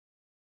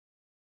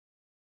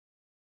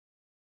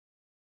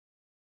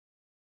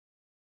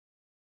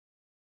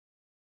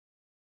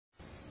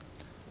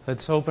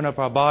Let's open up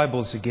our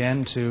Bibles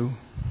again to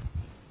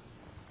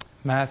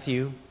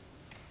Matthew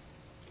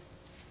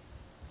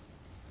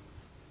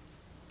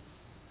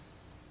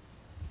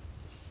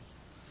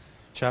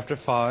chapter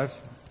 5. A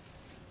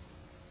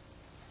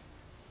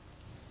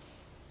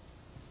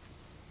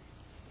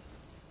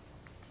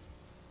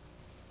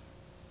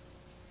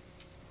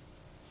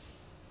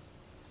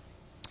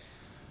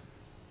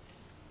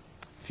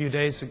few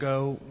days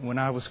ago, when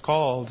I was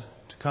called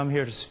to come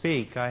here to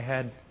speak,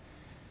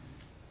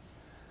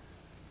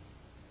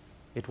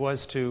 it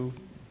was to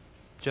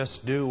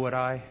just do what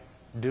I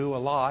do a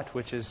lot,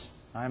 which is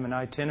I'm an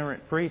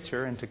itinerant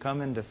preacher, and to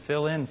come in to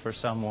fill in for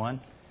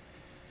someone.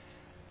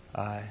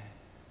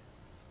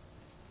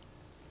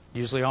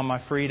 Usually on my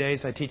free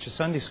days, I teach a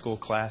Sunday school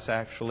class,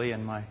 actually,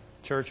 in my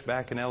church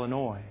back in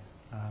Illinois.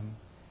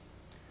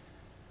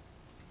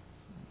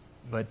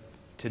 But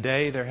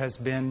today there has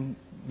been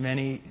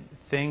many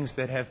things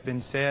that have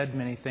been said,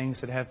 many things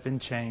that have been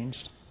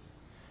changed.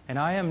 And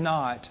I am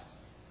not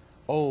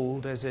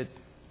old as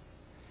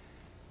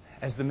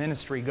the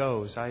ministry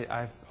goes.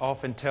 I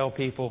often tell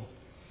people,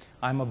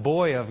 I'm a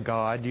boy of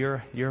God.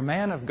 You're a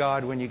man of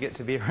God when you get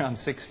to be around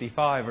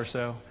 65 or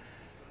so.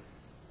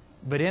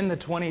 But in the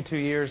 22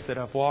 years that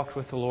I've walked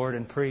with the Lord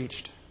and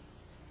preached,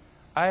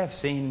 I have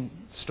seen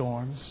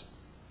storms.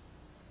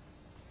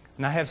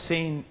 And I have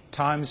seen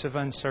times of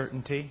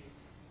uncertainty.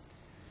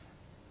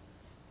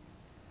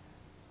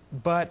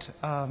 But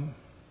I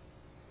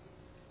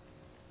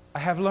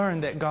have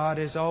learned that God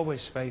is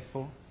always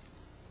faithful.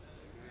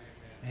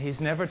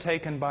 He's never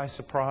taken by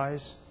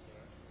surprise,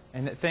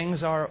 and that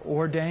things are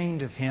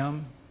ordained of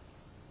Him.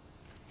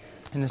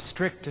 In the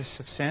strictest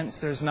of sense,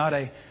 there's not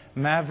a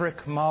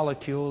maverick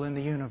molecule in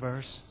the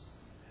universe.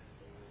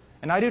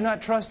 And I do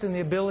not trust in the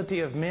ability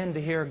of men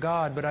to hear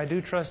God, but I do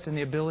trust in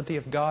the ability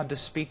of God to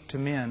speak to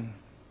men.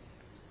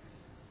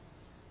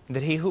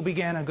 That He who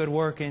began a good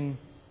work in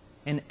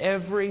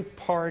every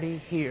party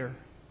here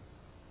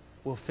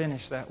will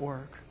finish that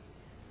work.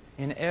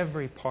 In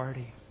every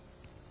party.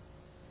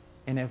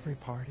 In every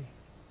party.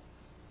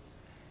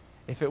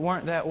 If it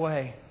weren't that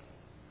way,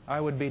 I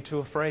would be too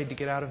afraid to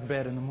get out of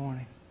bed in the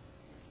morning.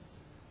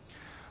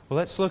 Well,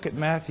 let's look at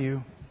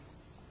Matthew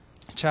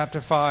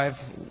chapter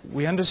 5.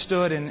 We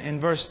understood in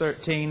verse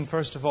 13,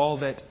 first of all,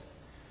 that,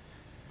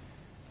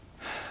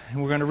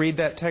 and we're going to read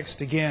that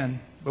text again,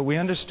 but we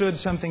understood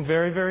something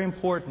very, very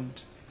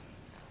important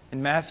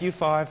in Matthew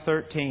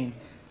 5:13,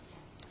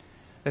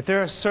 that there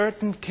are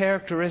certain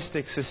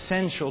characteristics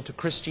essential to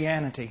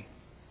Christianity.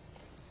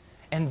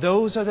 And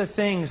those are the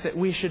things that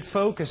we should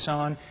focus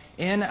on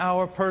in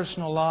our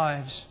personal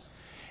lives.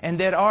 And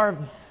that our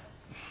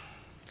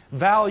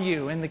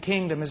value in the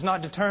kingdom is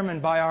not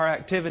determined by our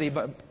activity,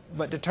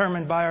 but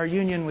determined by our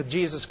union with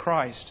Jesus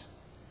Christ.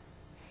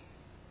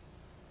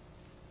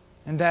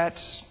 And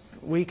that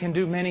we can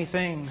do many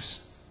things,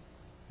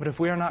 but if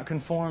we are not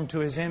conformed to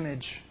His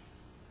image,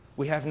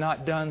 we have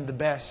not done the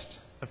best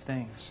of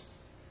things.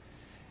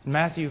 In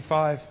Matthew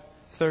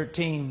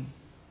 5:13,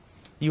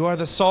 you are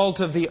the salt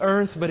of the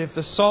earth, but if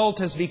the salt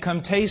has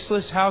become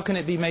tasteless, how can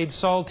it be made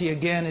salty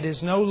again? It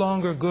is no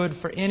longer good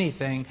for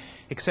anything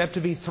except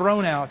to be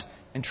thrown out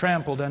and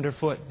trampled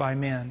underfoot by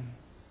men.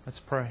 Let's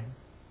pray.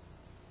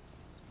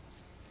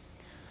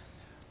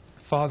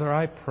 Father,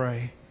 I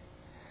pray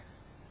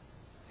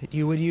that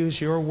You would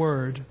use Your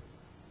Word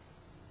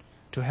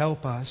to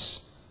help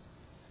us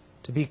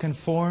to be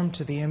conformed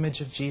to the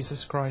image of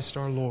Jesus Christ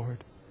our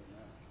Lord.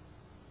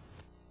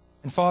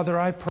 And Father,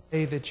 I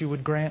pray that You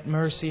would grant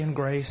mercy and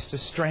grace to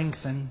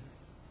strengthen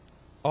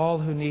all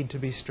who need to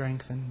be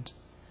strengthened,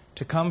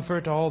 to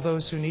comfort all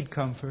those who need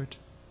comfort,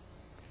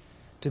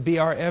 to be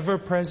our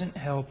ever-present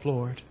help,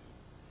 Lord,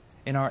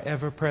 in our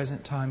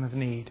ever-present time of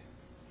need.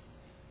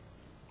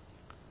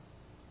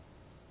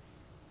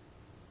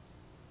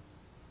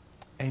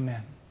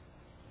 Amen.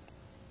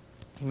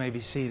 You may be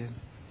seated.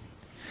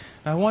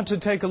 Now, I want to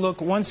take a look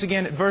once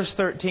again at verse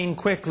 13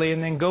 quickly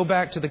and then go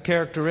back to the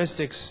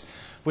characteristics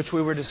which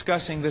we were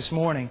discussing this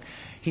morning.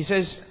 He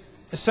says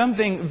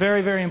something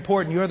very, very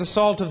important. You are the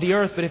salt of the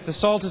earth, but if the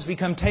salt has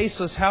become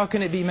tasteless, how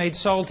can it be made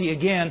salty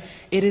again?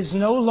 It is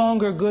no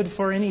longer good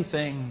for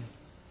anything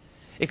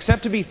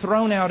except to be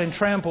thrown out and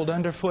trampled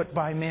underfoot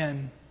by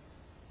men.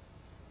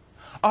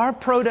 Our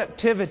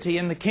productivity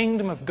in the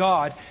kingdom of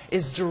God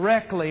is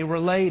directly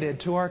related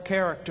to our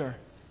character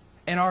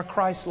and our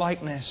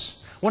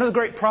Christ-likeness. One of the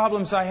great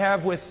problems I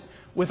have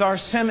with our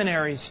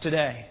seminaries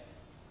today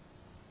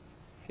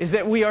is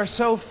that we are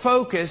so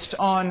focused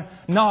on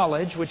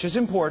knowledge, which is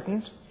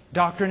important.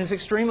 Doctrine is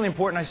extremely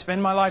important. I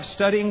spend my life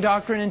studying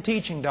doctrine and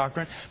teaching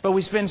doctrine. But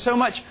we spend so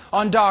much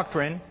on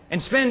doctrine and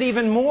spend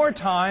even more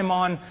time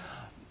on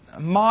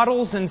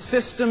models and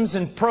systems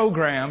and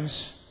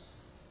programs.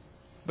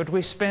 But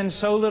we spend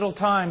so little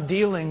time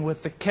dealing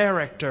with the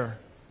character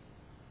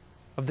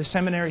of the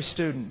seminary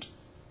student.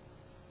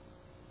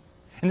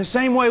 In the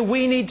same way,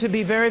 we need to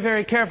be very,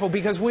 very careful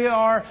because we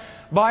are,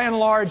 by and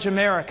large,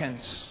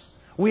 Americans.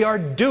 We are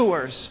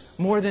doers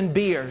more than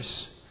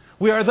beers.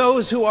 We are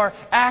those who are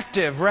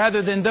active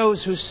rather than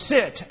those who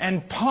sit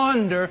and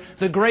ponder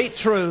the great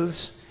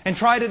truths and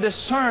try to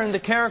discern the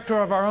character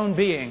of our own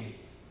being.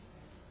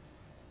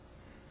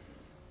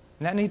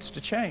 And that needs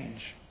to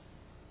change.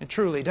 It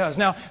truly does.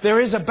 Now, there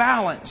is a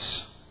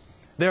balance.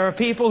 There are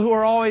people who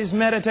are always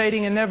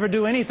meditating and never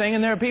do anything,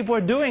 and there are people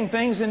who are doing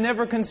things and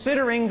never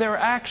considering their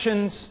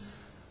actions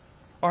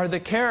or the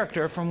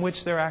character from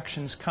which their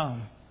actions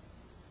come.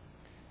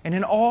 And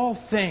in all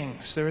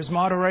things, there is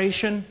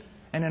moderation,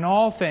 and in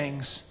all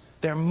things,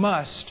 there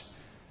must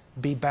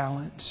be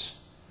balance.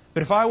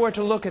 But if I were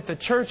to look at the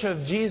Church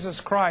of Jesus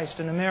Christ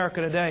in America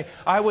today,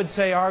 I would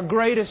say our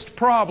greatest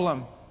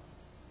problem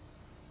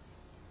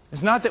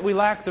is not that we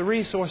lack the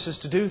resources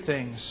to do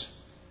things,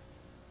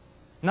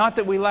 not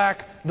that we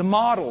lack the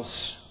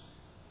models,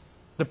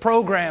 the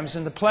programs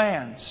and the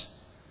plans,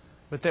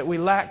 but that we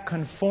lack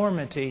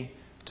conformity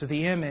to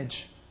the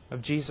image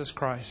of Jesus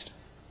Christ.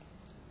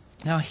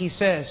 Now he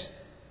says,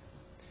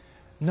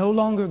 no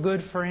longer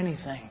good for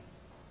anything.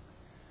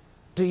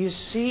 Do you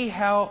see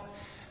how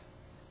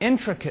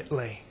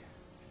intricately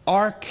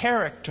our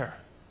character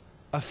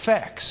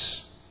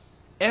affects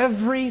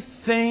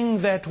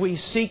everything that we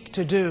seek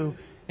to do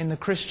in the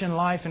Christian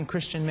life and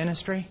Christian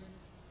ministry?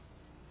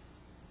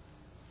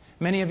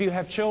 Many of you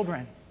have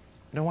children.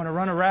 I don't want to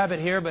run a rabbit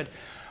here, but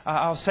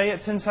I'll say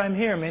it since I'm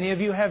here. Many of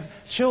you have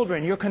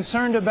children. You're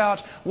concerned about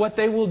what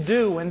they will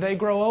do when they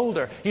grow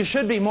older. You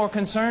should be more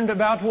concerned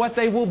about what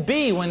they will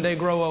be when they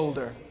grow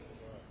older.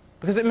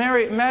 Because it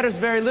matters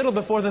very little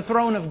before the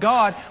throne of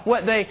God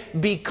what they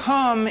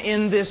become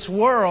in this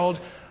world.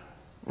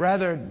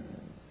 Rather,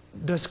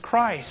 does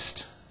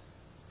Christ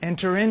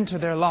enter into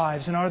their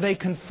lives, and are they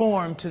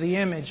conformed to the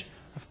image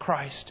of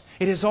Christ?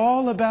 It is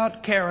all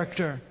about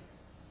character.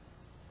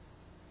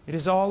 It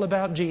is all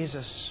about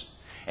Jesus.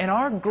 And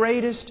our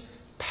greatest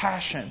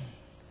passion,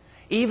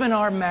 even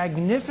our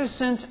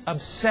magnificent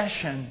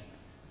obsession,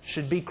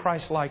 should be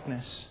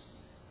Christ-likeness.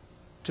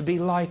 To be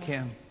like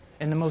Him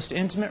in the most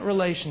intimate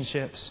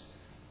relationships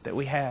that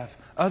we have.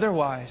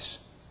 Otherwise,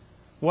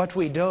 what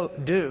we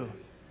do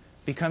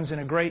becomes in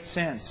a great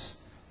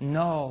sense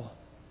null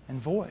and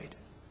void.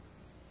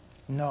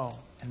 Null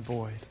and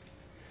void.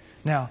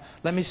 Now,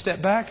 let me step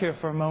back here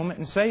for a moment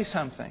and say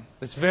something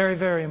that's very,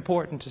 very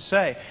important to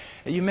say.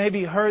 You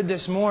maybe heard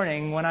this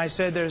morning when I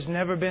said there's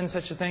never been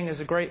such a thing as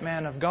a great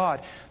man of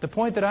God. The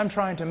point that I'm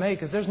trying to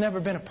make is there's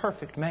never been a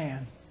perfect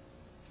man.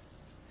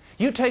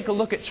 You take a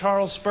look at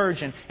Charles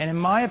Spurgeon, and in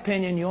my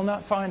opinion, you'll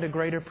not find a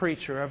greater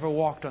preacher ever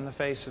walked on the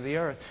face of the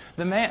earth.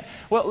 The man,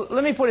 well,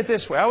 let me put it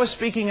this way. I was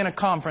speaking in a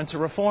conference, a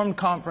Reformed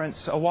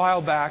conference, a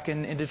while back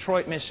in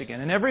Detroit,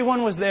 Michigan, and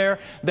everyone was there.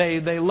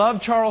 They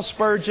loved Charles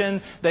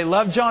Spurgeon. They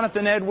loved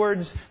Jonathan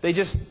Edwards. They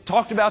just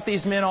talked about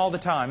these men all the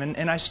time.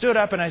 And I stood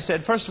up and I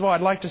said, first of all, I'd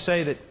like to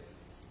say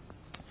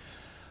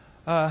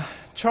that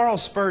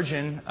Charles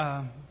Spurgeon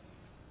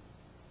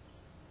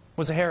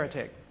was a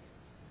heretic.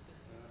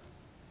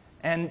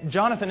 And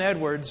Jonathan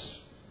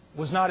Edwards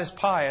was not as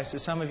pious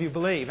as some of you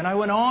believe. And I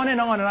went on and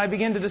I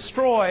began to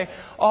destroy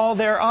all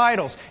their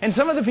idols. And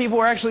some of the people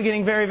were actually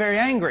getting very, very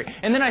angry.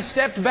 And then I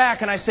stepped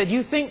back and I said,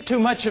 you think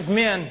too much of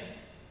men.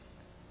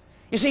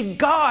 You see,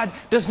 God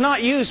does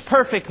not use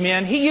perfect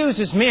men. He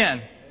uses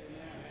men.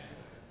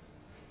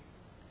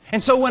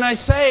 And so when I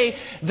say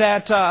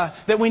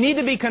that we need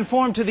to be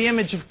conformed to the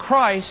image of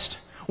Christ,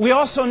 we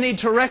also need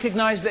to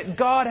recognize that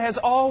God has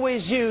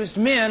always used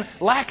men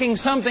lacking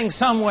something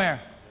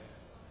somewhere.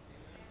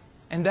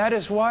 And that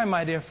is why,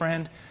 my dear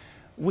friend,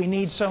 we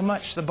need so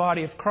much the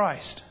body of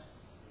Christ.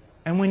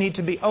 And we need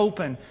to be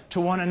open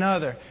to one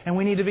another. And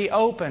we need to be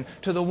open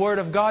to the Word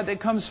of God that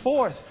comes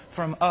forth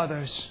from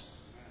others.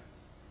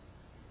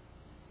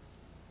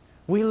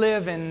 We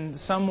live in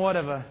somewhat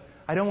of a,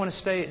 I don't want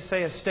to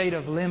say a state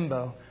of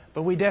limbo,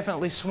 but we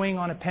definitely swing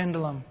on a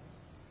pendulum.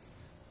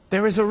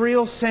 There is a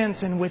real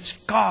sense in which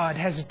God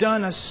has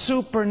done a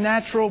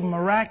supernatural,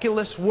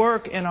 miraculous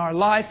work in our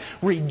life,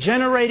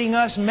 regenerating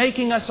us,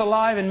 making us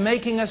alive, and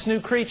making us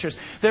new creatures.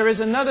 There is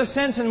another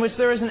sense in which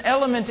there is an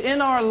element in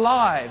our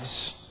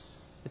lives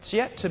that's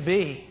yet to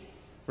be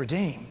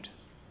redeemed.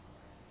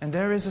 And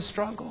there is a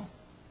struggle.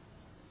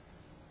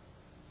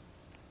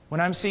 When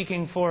I'm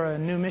seeking for a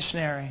new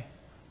missionary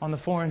on the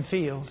foreign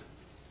field,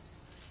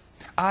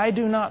 I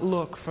do not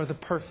look for the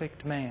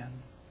perfect man.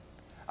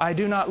 I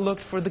do not look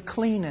for the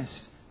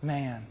cleanest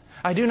man.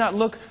 I do not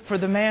look for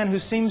the man who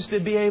seems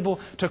to be able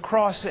to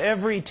cross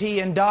every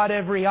T and dot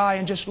every I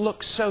and just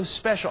look so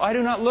special. I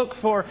do not look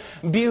for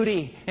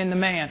beauty in the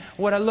man.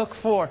 What I look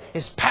for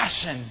is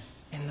passion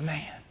in the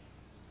man.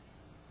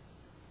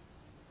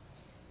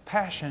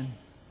 Passion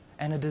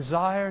and a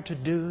desire to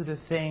do the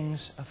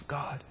things of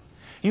God.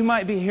 You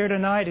might be here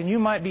tonight and you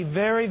might be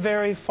very,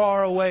 very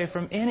far away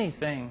from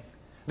anything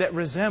that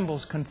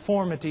resembles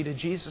conformity to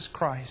Jesus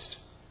Christ.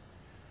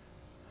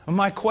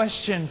 My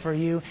question for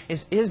you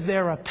is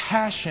there a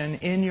passion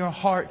in your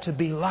heart to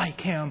be like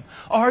Him?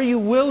 Are you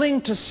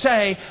willing to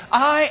say,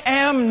 I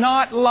am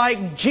not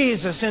like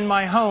Jesus in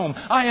my home.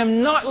 I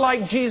am not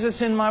like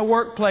Jesus in my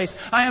workplace.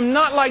 I am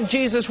not like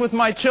Jesus with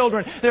my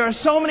children. There are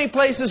so many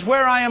places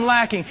where I am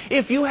lacking.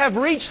 If you have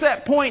reached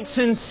that point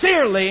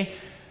sincerely,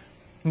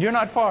 you're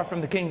not far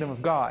from the kingdom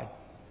of God.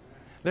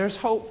 There's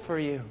hope for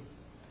you.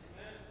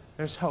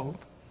 There's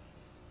hope.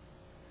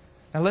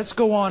 Now let's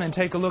go on and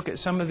take a look at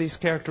some of these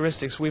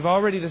characteristics. We've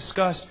already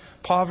discussed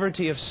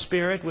poverty of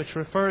spirit, which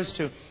refers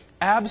to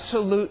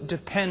absolute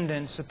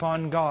dependence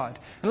upon God.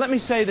 And let me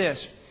say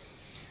this.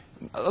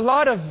 A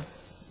lot of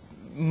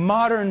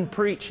modern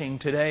preaching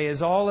today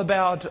is all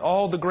about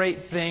all the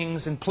great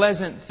things and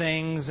pleasant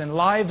things and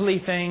lively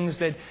things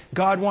that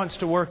God wants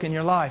to work in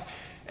your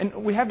life. And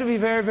we have to be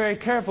very, very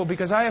careful,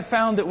 because I have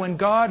found that when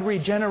God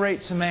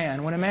regenerates a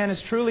man, when a man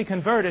is truly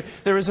converted,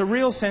 there is a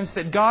real sense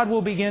that God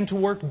will begin to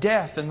work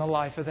death in the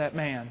life of that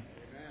man.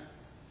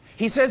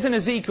 He says in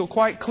Ezekiel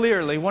quite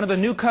clearly, one of the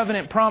New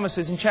Covenant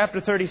promises in chapter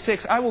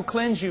 36, I will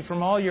cleanse you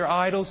from all your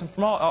idols and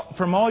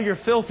from all your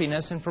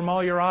filthiness and from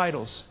all your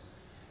idols.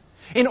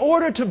 In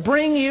order to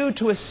bring you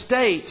to a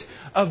state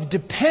of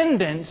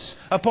dependence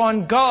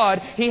upon God,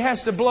 He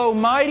has to blow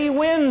mighty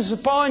winds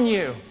upon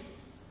you.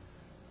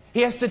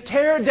 He has to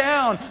tear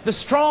down the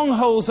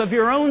strongholds of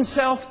your own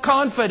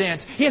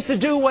self-confidence. He has to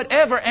do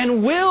whatever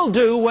and will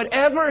do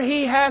whatever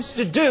He has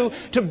to do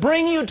to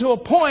bring you to a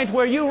point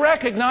where you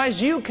recognize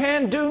you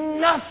can do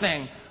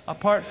nothing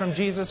apart from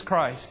Jesus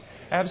Christ.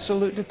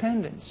 Absolute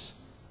dependence.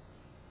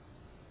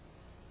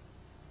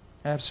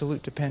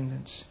 Absolute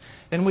dependence.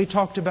 Then we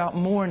talked about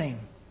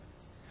mourning,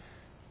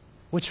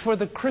 which for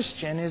the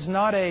Christian is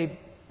not a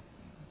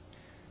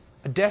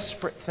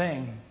desperate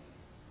thing.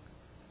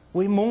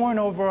 We mourn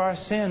over our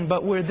sin,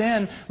 but we're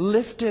then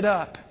lifted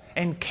up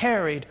and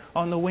carried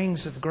on the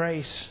wings of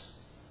grace.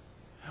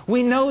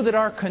 We know that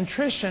our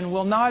contrition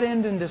will not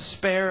end in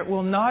despair, it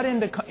will not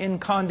end in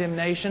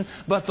condemnation,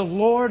 but the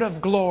Lord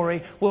of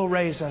glory will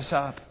raise us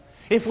up.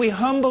 If we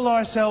humble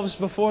ourselves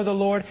before the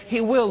Lord,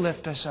 He will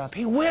lift us up.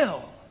 He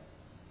will.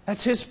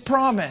 That's His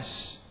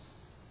promise.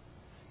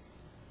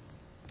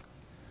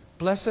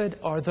 Blessed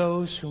are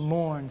those who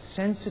mourn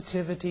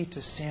sensitivity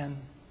to sin.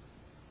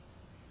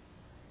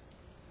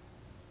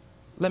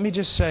 Let me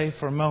just say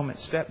for a moment,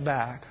 step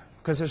back,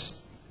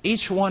 because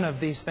each one of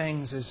these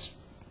things is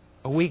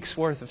a week's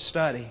worth of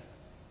study.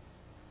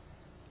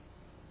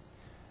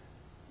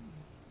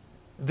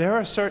 There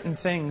are certain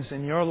things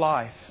in your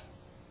life,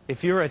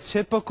 if you're a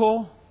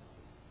typical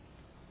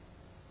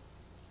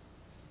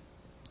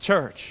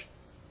church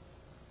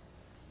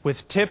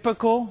with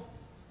typical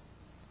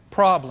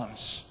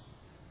problems,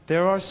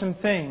 there are some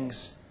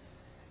things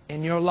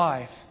in your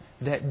life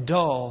that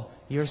dull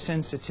your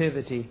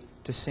sensitivity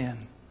to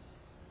sin.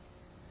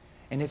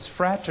 And it's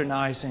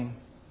fraternizing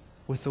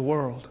with the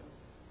world.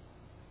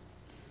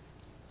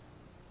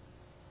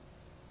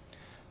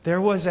 There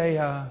was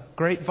a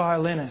great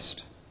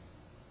violinist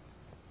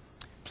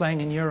playing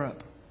in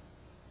Europe.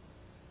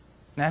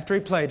 And after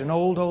he played, an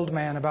old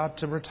man about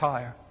to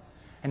retire.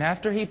 And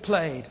after he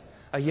played,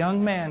 a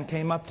young man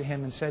came up to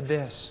him and said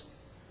this,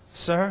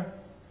 Sir,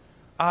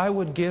 I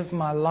would give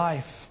my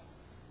life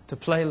to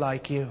play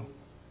like you.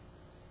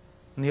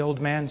 And the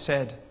old man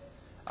said,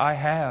 I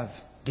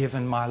have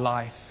given my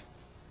life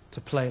to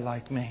play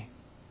like me.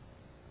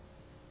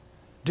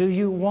 Do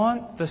you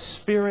want the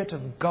Spirit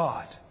of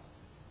God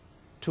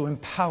to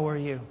empower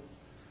you?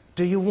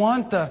 Do you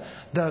want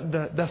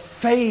the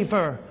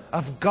favor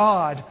of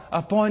God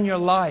upon your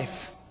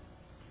life?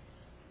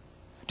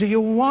 Do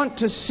you want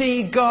to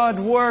see God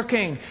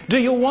working? Do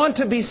you want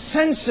to be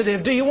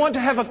sensitive? Do you want to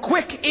have a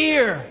quick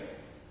ear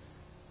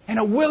and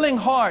a willing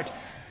heart?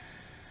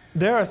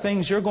 There are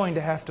things you're going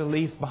to have to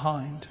leave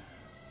behind.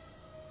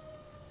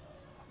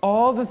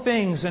 All the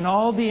things and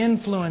all the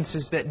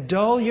influences that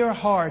dull your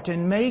heart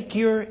and make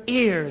your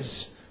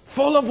ears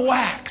full of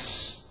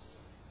wax,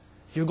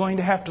 you're going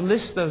to have to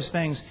list those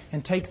things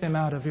and take them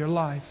out of your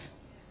life.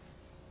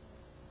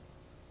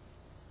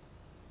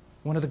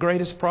 One of the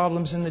greatest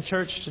problems in the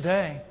church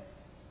today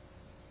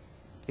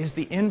is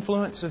the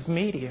influence of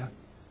media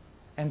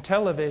and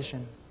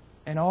television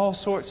and all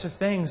sorts of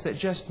things that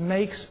just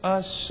makes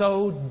us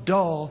so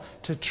dull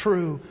to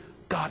true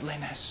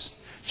godliness.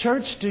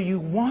 Church, do you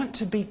want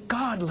to be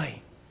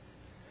godly?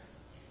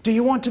 Do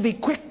you want to be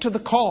quick to the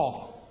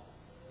call?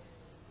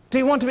 Do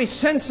you want to be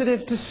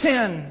sensitive to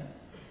sin?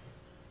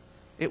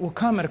 It will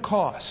come at a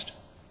cost.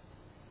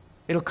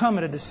 It'll come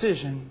at a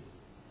decision.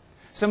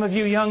 Some of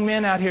you young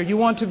men out here, you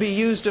want to be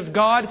used of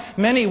God.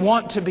 Many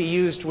want to be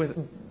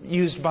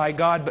used by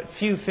God, but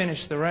few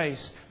finish the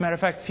race. Matter of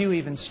fact, few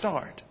even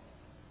start.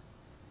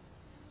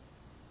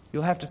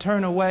 You'll have to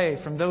turn away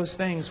from those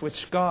things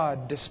which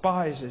God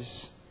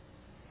despises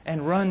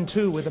and run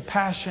to with a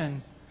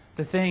passion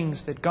the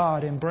things that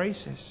God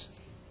embraces.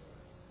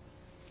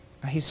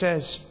 Now He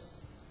says,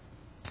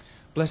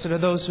 Blessed are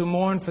those who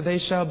mourn, for they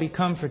shall be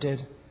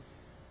comforted.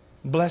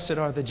 Blessed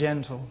are the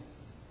gentle.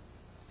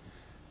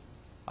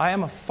 I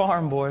am a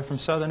farm boy from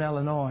southern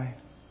Illinois.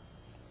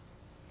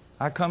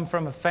 I come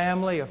from a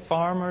family of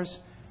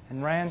farmers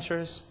and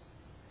ranchers,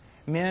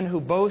 men who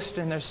boast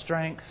in their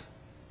strength,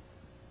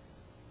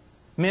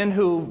 men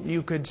who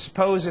you could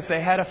suppose if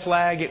they had a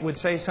flag it would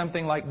say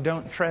something like,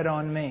 "Don't tread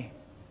on me."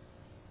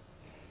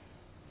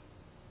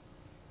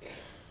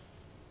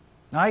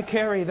 I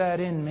carry that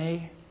in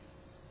me,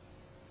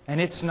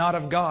 and it's not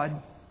of God.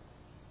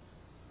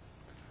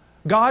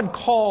 God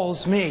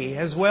calls me,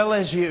 as well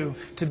as you,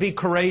 to be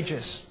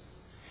courageous.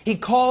 He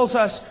calls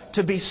us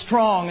to be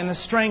strong in the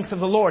strength of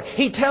the Lord.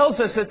 He tells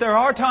us that there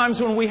are times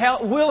when we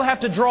will have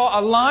to draw a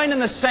line in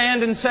the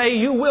sand and say,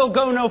 "You will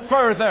go no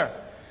further."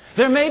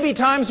 There may be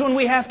times when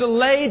we have to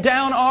lay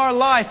down our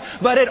life,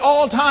 but at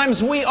all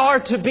times we are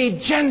to be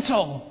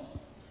gentle.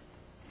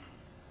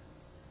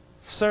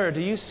 Sir,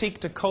 do you seek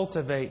to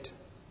cultivate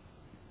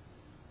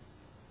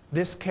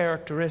this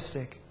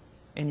characteristic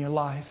in your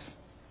life?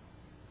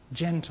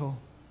 Gentle.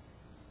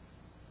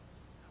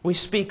 We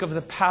speak of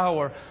the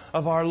power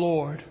of our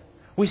Lord.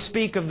 We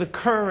speak of the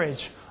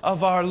courage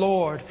of our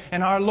Lord.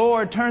 And our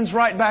Lord turns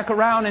right back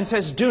around and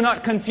says, "Do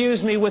not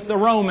confuse me with the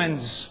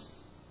Romans.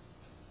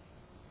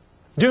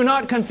 Do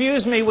not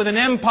confuse me with an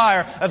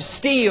empire of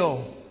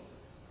steel."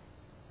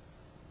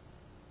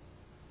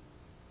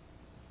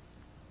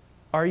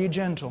 Are you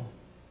gentle?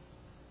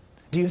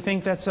 Do you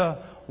think that's a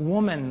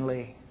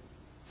womanly,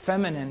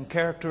 feminine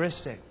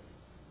characteristic?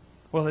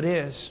 Well, it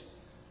is.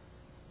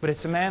 But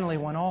it's a manly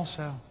one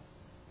also.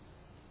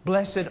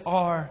 Blessed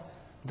are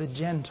the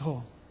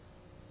gentle,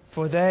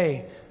 for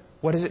they,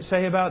 what does it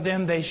say about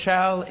them? They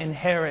shall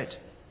inherit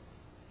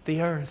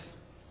the earth.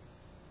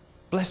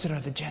 Blessed are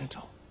the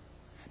gentle.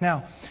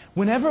 Now,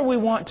 whenever we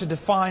want to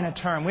define a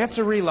term, we have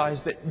to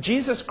realize that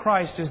Jesus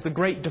Christ is the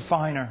great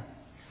definer.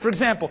 For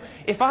example,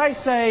 if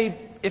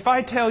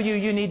I tell you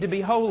you need to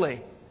be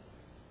holy,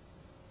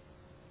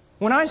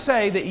 when I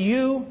say that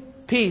you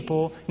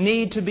people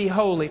need to be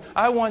holy,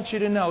 I want you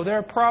to know there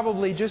are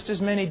probably just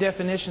as many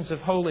definitions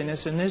of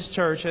holiness in this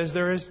church as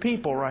there is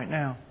people right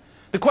now.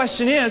 The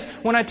question is,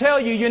 when I tell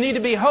you you need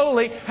to be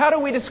holy, how do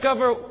we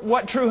discover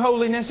what true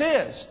holiness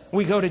is?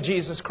 We go to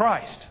Jesus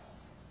Christ.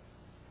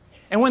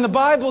 And when the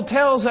Bible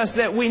tells us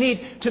that we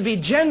need to be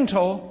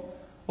gentle,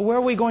 where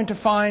are we going to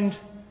find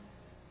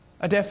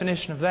a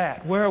definition of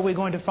that? Where are we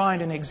going to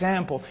find an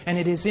example? And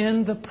it is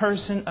in the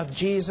person of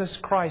Jesus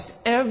Christ.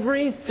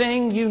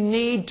 Everything you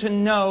need to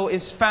know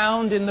is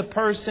found in the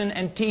person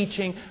and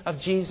teaching of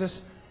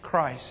Jesus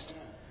Christ.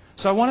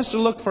 So I want us to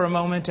look for a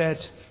moment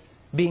at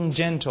being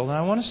gentle. And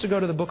I want us to go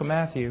to the book of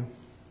Matthew,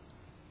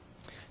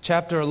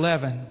 chapter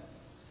 11,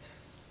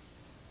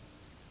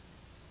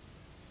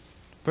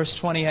 verse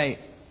 28.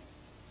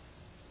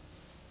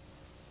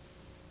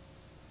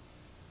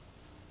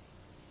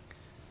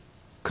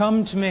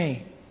 Come to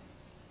me,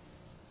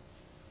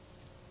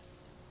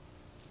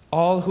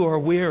 all who are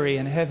weary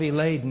and heavy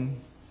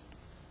laden,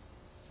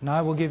 and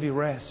I will give you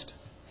rest.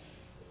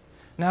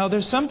 Now,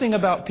 there's something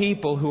about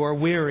people who are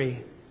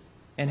weary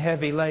and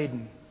heavy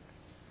laden.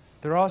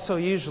 They're also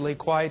usually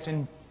quite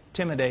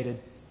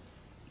intimidated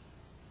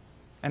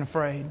and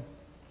afraid.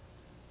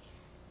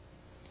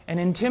 And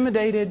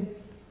intimidated,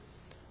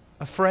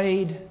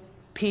 afraid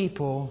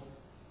people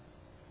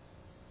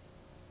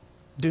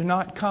do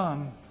not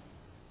come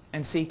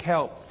and seek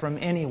help from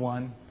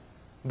anyone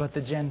but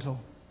the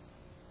gentle.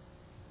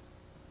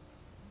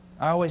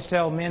 I always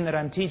tell men that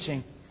I'm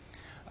teaching,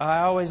 I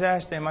always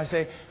ask them, I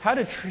say, how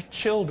do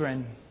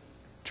children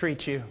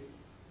treat you?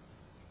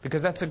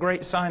 Because that's a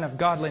great sign of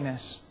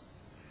godliness.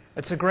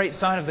 It's a great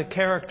sign of the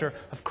character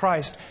of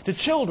Christ. Do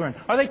children,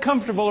 are they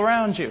comfortable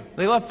around you?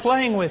 They love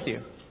playing with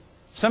you.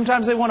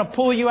 Sometimes they want to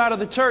pull you out of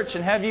the church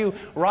and have you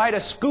ride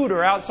a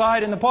scooter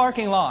outside in the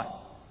parking lot.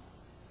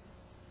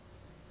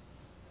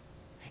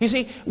 You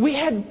see, we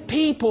had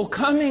people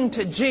coming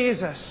to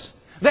Jesus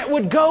that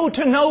would go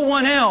to no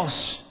one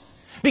else.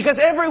 Because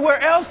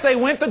everywhere else they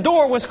went, the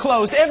door was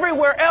closed.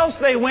 Everywhere else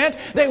they went,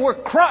 they were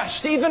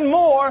crushed even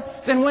more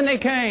than when they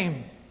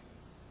came.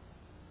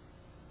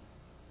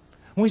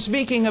 When we're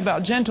speaking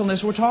about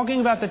gentleness, we're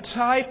talking about the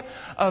type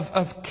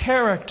of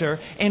character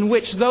in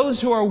which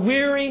those who are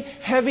weary,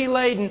 heavy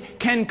laden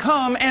can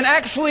come and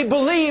actually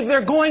believe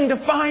they're going to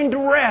find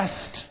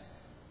rest.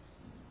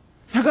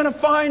 They're going to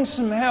find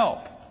some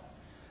help.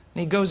 And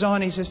he goes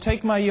on, he says,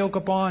 "Take my yoke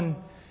upon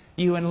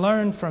you and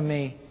learn from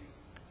me,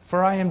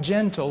 for I am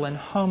gentle and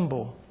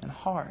humble in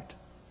heart."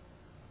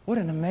 What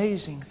an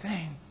amazing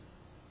thing.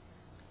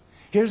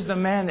 Here's the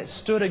man that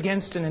stood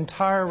against an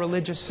entire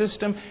religious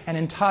system, an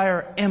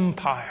entire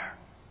empire.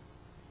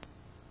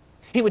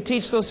 He would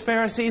teach those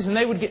Pharisees and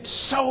they would get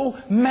so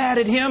mad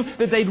at him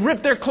that they'd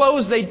rip their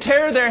clothes, they'd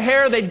tear their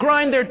hair, they'd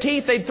grind their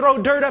teeth, they'd throw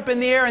dirt up in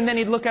the air, and then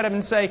he'd look at them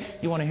and say,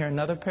 "You want to hear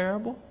another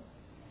parable?"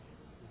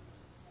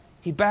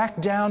 He backed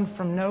down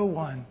from no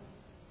one.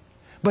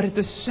 But at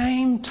the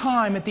same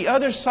time, at the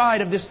other side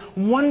of this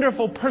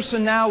wonderful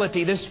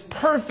personality, this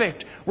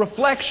perfect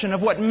reflection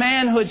of what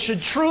manhood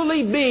should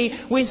truly be,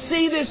 we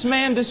see this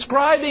man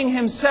describing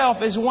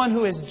himself as one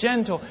who is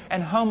gentle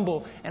and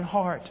humble in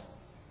heart.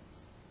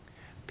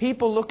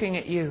 people looking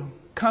at you,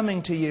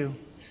 coming to you,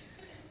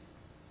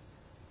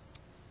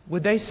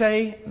 would they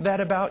say that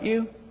about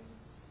you?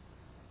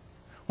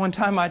 One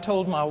time I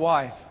told my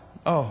wife,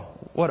 oh,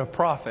 what a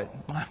prophet,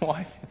 my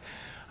wife.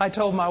 I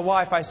told my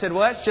wife, I said,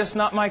 well, that's just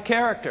not my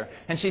character.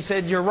 And she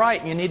said, you're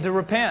right, you need to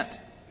repent.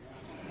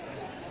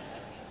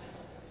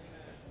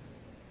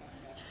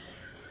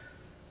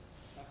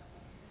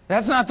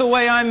 That's not the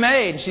way I'm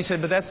made. She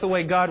said, but that's the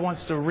way God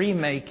wants to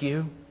remake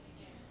you.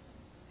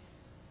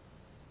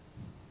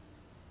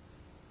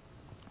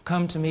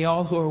 Come to me,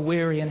 all who are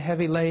weary and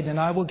heavy laden, and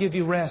I will give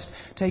you rest.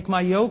 Take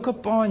my yoke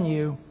upon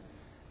you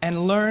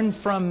and learn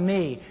from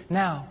me.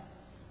 Now,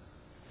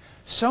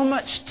 so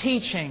much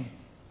teaching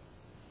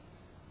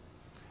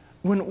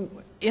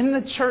in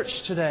the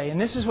church today, and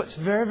this is what's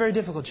very, very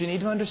difficult. You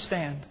need to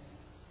understand.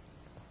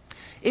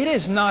 It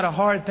is not a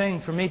hard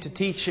thing for me to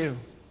teach you.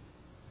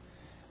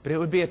 But it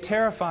would be a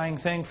terrifying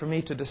thing for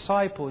me to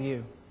disciple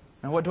you.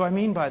 Now, what do I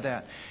mean by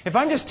that? If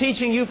I'm just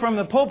teaching you from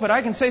the pulpit,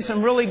 I can say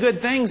some really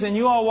good things and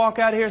you all walk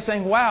out of here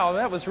saying, wow,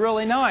 that was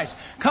really nice.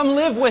 Come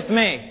live with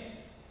me.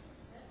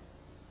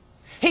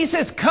 He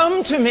says,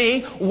 come to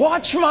me,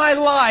 watch my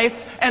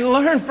life, and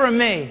learn from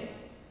me.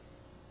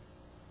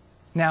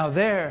 Now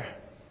there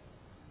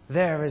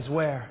is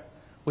where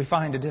we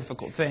find a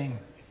difficult thing.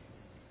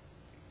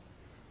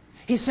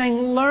 He's saying,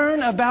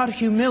 learn about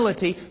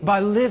humility by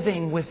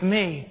living with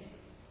me.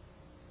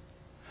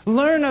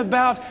 Learn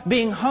about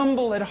being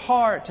humble at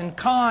heart and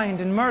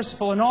kind and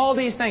merciful and all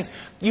these things.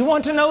 You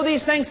want to know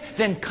these things?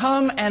 Then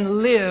come and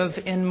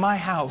live in my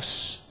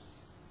house.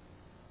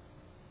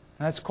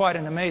 That's quite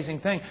an amazing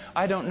thing.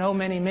 I don't know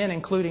many men,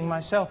 including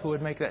myself, who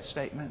would make that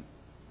statement.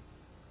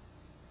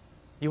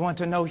 You want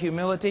to know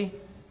humility?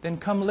 Then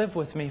come live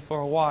with me for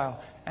a while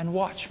and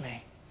watch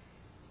me.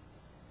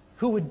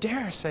 Who would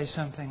dare say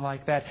something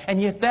like that?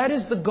 And yet that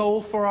is the goal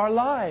for our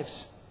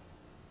lives.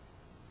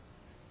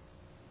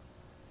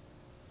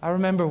 I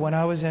remember when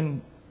I was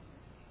in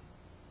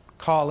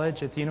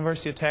college at the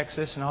University of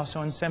Texas and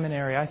also in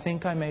seminary, I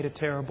think I made a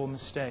terrible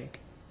mistake.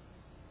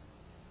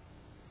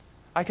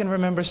 I can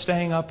remember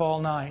staying up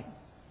all night,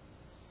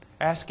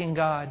 asking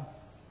God,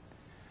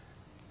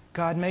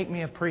 God, make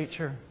me a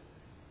preacher.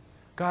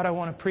 God, I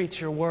want to preach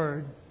your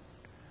word.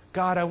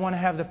 God, I want to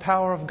have the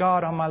power of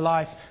God on my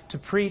life to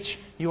preach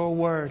your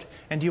word.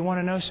 And do you want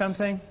to know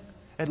something?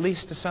 At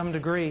least to some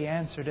degree, He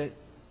answered it.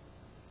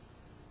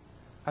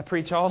 I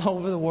preach all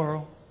over the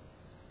world.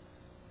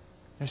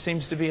 There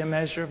seems to be a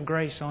measure of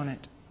grace on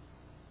it.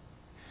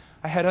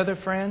 I had other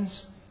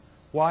friends,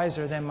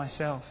 wiser than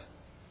myself,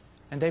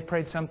 and they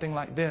prayed something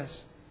like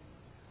this: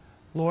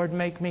 Lord,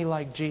 make me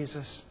like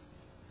Jesus.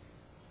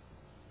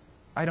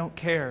 I don't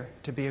care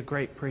to be a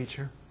great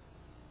preacher.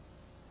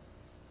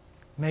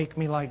 Make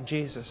me like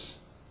Jesus.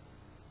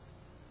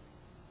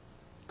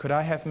 Could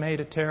I have made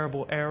a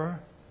terrible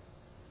error?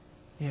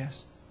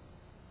 Yes.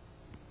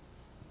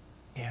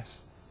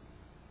 Yes.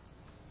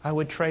 I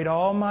would trade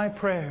all my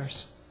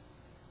prayers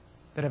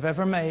that I've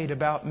ever made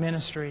about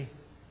ministry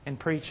and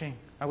preaching.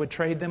 I would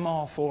trade them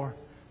all for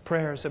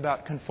prayers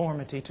about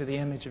conformity to the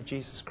image of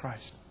Jesus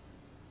Christ.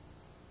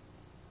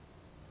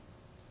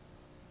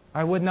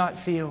 I would not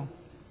feel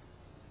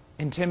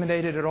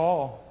intimidated at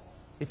all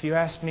if you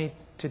asked me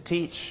to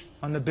teach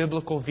on the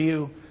biblical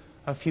view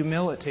of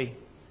humility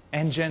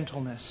and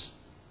gentleness.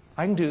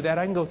 I can do that.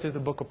 I can go through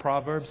the book of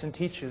Proverbs and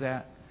teach you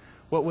that.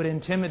 What would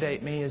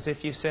intimidate me is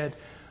if you said,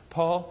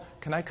 Paul,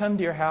 can I come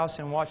to your house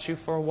and watch you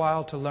for a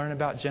while to learn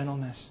about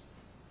gentleness?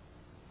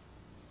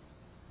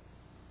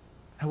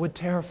 That would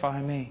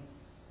terrify me.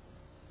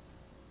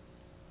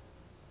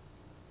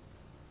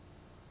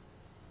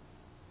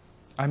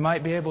 I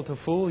might be able to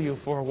fool you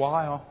for a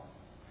while.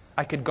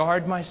 I could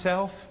guard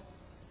myself,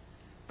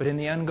 but in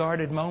the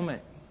unguarded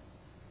moment,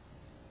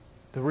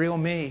 the real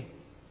me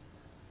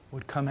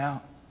would come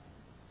out.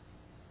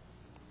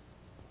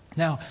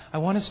 Now, I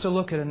want us to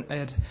look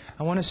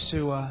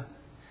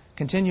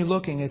continue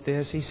looking at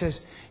this. He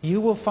says,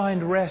 you will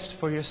find rest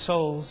for your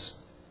souls.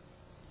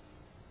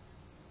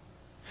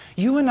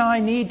 You and I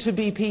need to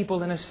be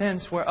people in a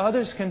sense where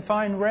others can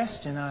find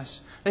rest in us.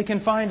 They can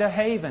find a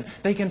haven.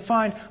 They can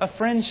find a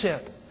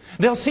friendship.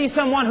 They'll see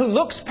someone who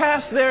looks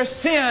past their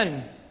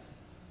sin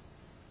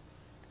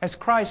as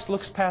Christ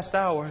looks past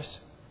ours.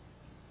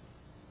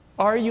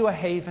 Are you a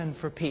haven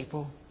for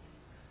people?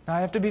 Now, I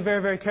have to be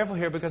very, very careful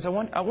here because I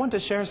want to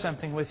share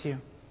something with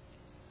you.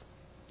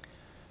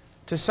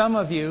 To some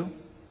of you,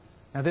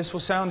 now this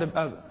will sound,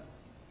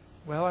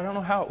 well, I don't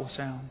know how it will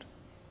sound.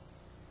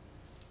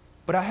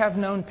 But I have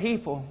known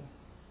people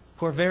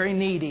who are very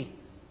needy.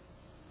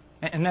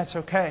 And that's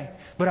okay.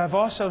 But I've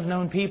also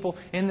known people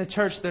in the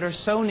church that are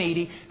so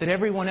needy that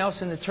everyone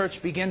else in the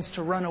church begins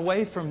to run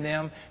away from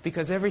them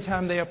because every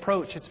time they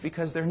approach, it's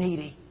because they're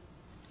needy.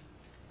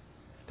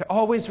 They're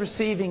always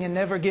receiving and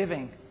never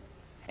giving.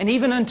 And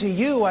even unto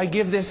you I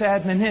give this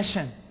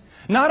admonition.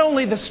 Not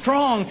only the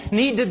strong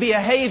need to be a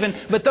haven,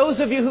 but those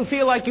of you who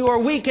feel like you are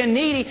weak and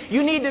needy,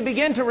 you need to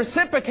begin to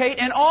reciprocate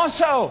and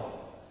also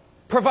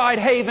Provide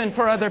haven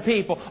for other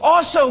people.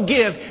 Also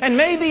give. And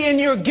maybe in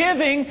your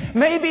giving,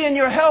 maybe in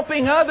your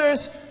helping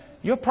others,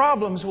 your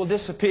problems will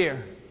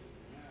disappear.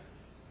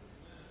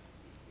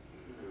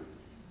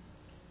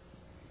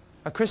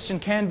 A Christian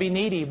can be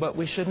needy, but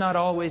we should not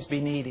always be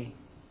needy.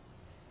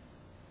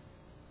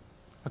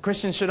 A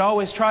Christian should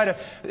always try to,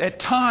 at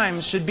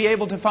times, should be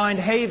able to find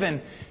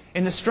haven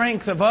in the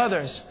strength of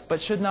others, but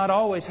should not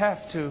always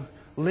have to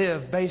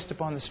live based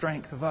upon the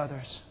strength of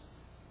others.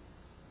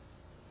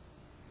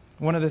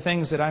 One of the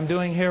things that I'm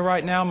doing here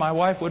right now, my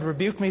wife would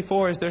rebuke me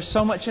for, is there's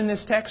so much in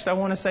this text I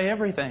want to say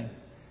everything.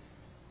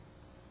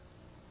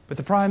 But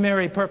the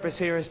primary purpose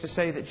here is to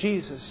say that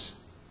Jesus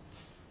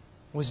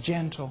was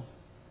gentle.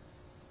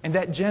 And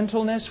that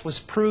gentleness was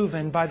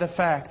proven by the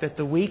fact that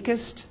the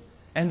weakest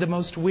and the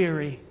most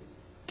weary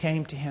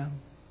came to Him.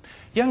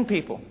 Young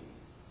people,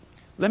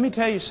 let me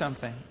tell you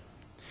something.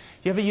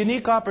 You have a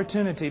unique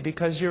opportunity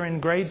because you're in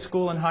grade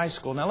school and high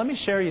school. Now let me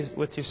share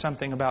with you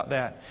something about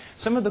that.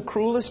 Some of the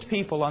cruelest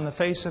people on the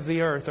face of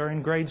the earth are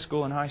in grade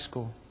school and high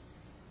school.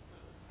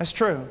 That's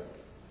true.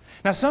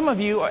 Now some of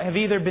you have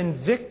either been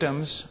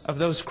victims of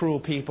those cruel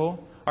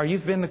people or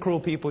you've been the cruel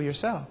people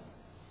yourself.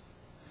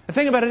 The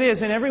thing about it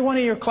is, in every one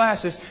of your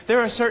classes, there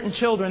are certain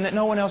children that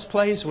no one else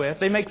plays with.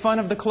 They make fun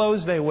of the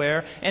clothes they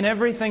wear and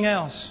everything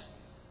else.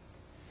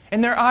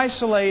 And they're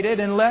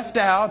isolated and left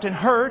out and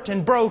hurt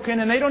and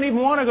broken, and they don't even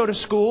want to go to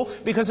school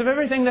because of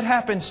everything that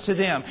happens to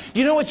them.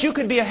 You know what? You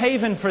could be a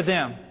haven for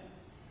them.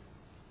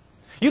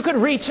 You could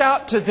reach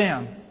out to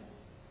them.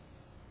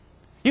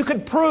 You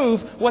could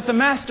prove what the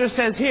Master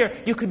says here.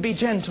 You could be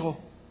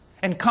gentle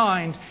and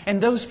kind,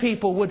 and those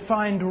people would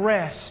find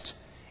rest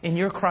in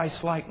your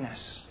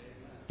Christ-likeness.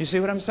 You see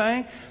what I'm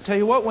saying? I tell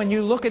you what, when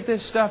you look at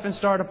this stuff and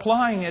start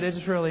applying it,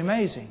 it's really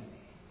amazing.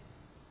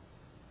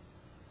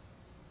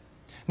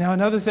 Now,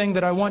 another thing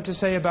that I want to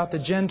say about the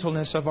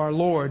gentleness of our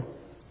Lord,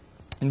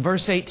 in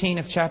verse 18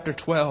 of chapter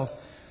 12,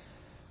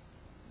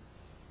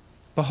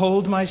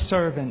 "Behold my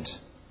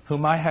servant,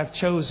 whom I have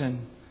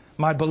chosen,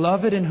 my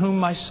beloved in whom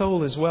my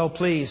soul is well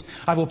pleased.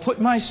 I will put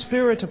my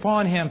Spirit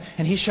upon him,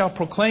 and he shall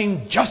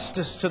proclaim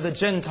justice to the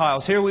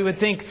Gentiles." Here we would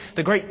think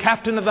the great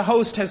captain of the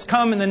host has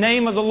come in the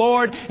name of the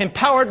Lord,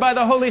 empowered by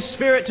the Holy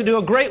Spirit to do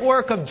a great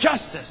work of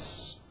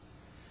justice.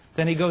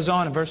 Then he goes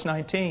on in verse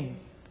 19.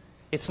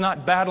 It's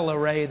not battle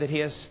array that He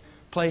has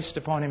placed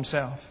upon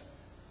Himself.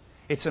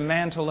 It's a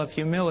mantle of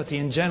humility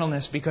and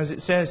gentleness, because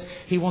it says,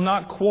 He will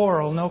not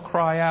quarrel, nor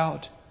cry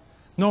out,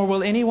 nor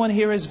will anyone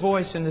hear His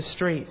voice in the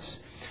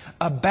streets.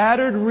 A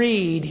battered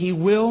reed He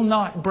will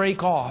not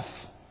break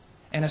off,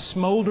 and a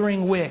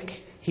smoldering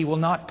wick He will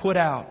not put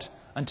out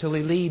until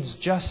He leads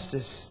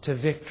justice to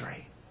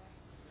victory.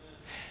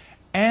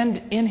 And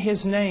in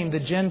His name the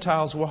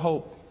Gentiles will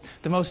hope.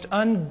 The most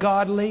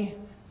ungodly,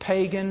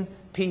 pagan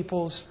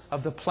peoples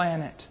of the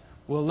planet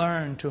will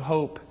learn to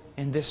hope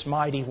in this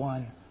mighty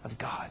one of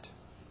God.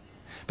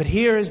 But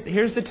here's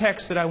the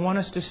text that I want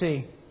us to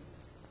see.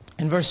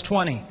 In verse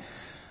 20,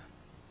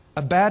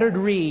 "A battered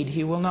reed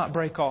He will not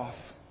break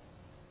off."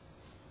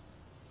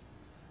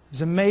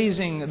 It's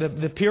amazing.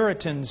 The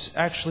Puritans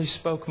actually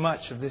spoke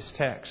much of this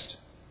text.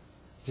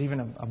 There's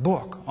even a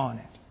book on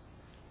it.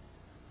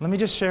 Let me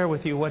just share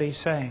with you what he's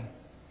saying.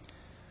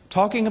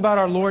 Talking about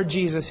our Lord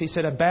Jesus, He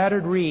said, "A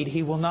battered reed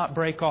He will not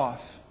break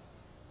off."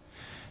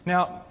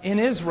 Now, in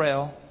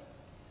Israel,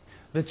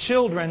 the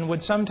children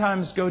would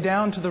sometimes go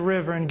down to the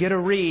river and get a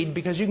reed,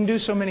 because you can do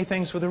so many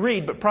things with a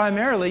reed, but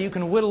primarily you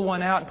can whittle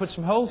one out and put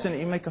some holes in it.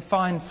 You make a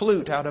fine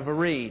flute out of a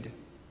reed.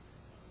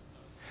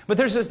 But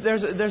there's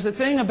a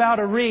thing about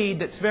a reed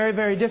that's very,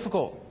 very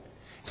difficult.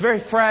 It's a very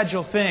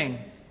fragile thing.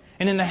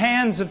 And in the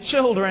hands of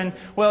children,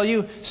 well,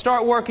 you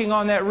start working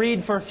on that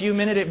reed for a few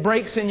minutes, it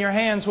breaks in your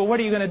hands. Well, what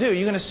are you going to do?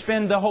 You're going to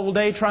spend the whole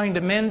day trying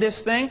to mend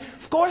this thing?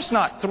 Of course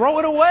not. Throw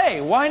it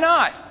away. Why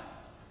not?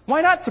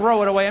 Why not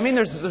throw it away? I mean,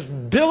 there's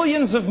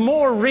billions of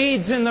more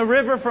reeds in the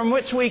river from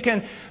which we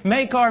can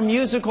make our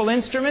musical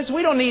instruments.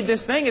 We don't need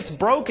this thing. It's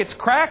broke, it's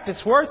cracked,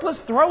 it's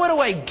worthless. Throw it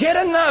away. Get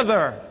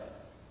another.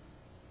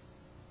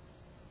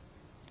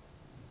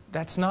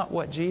 That's not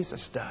what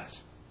Jesus does.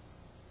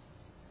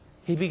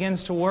 He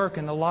begins to work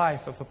in the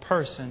life of a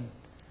person,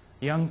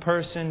 young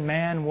person,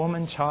 man,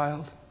 woman,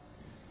 child.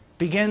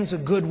 Begins a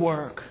good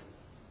work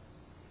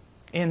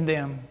in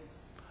them.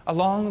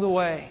 Along the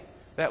way,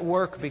 that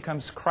work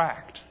becomes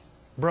cracked,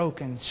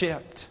 broken,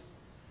 chipped.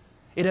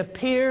 It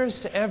appears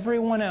to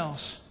everyone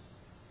else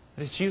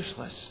that it's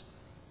useless.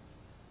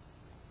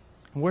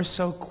 And we're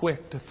so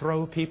quick to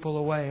throw people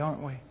away,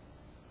 aren't we?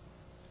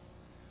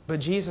 But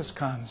Jesus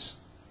comes,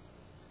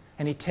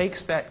 and He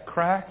takes that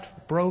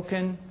cracked,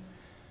 broken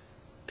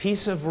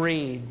piece of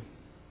reed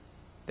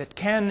that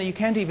you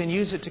can't even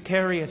use it to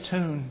carry a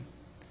tune.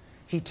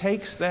 He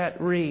takes that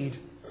reed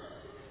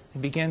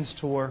and begins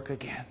to work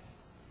again.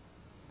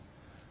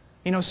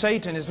 You know,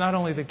 Satan is not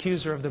only the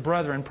accuser of the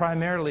brethren,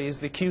 primarily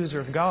is the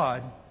accuser of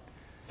God.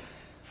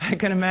 I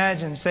can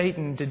imagine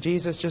Satan to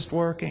Jesus just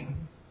working.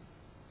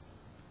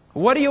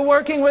 What are you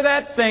working with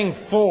that thing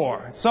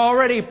for? It's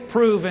already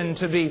proven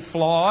to be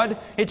flawed.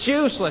 It's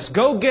useless.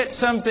 Go get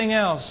something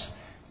else.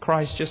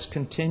 Christ just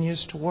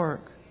continues to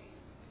work.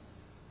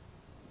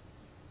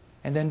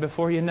 And then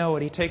before you know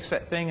it, He takes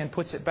that thing and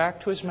puts it back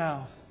to His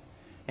mouth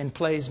and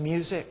plays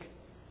music,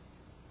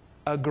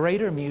 a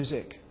greater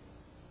music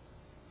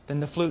than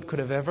the flute could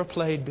have ever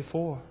played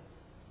before.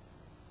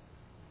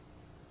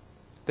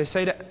 They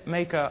say to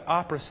make an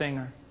opera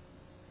singer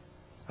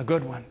a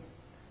good one,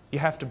 you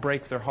have to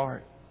break their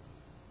heart.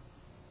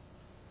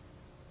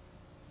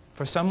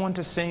 For someone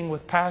to sing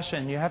with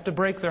passion, you have to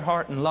break their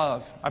heart in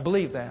love. I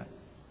believe that.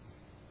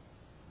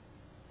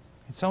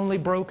 It's only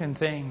broken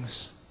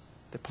things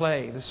that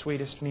play the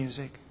sweetest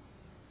music.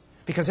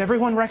 Because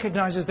everyone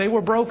recognizes they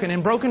were broken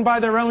and broken by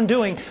their own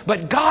doing.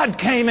 But God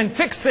came and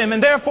fixed them,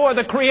 and therefore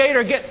the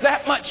Creator gets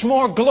that much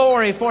more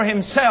glory for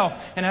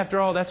Himself. And after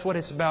all, that's what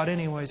it's about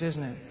anyways,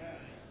 isn't it?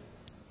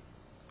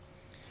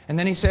 And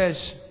then He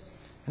says,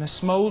 and a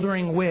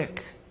smoldering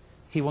wick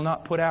He will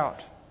not put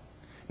out.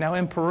 Now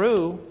in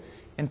Peru,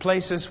 in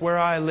places where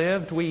I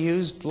lived, we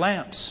used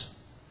lamps.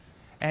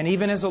 And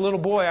even as a little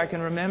boy, I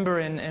can remember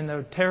in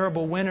the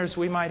terrible winters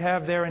we might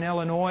have there in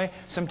Illinois,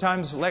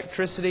 sometimes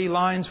electricity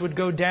lines would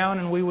go down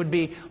and we would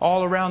be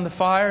all around the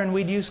fire and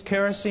we'd use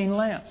kerosene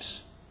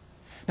lamps.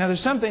 Now there's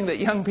something that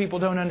young people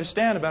don't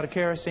understand about a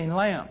kerosene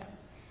lamp.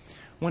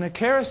 When a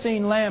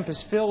kerosene lamp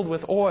is filled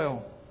with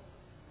oil,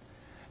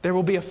 there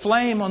will be a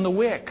flame on the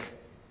wick,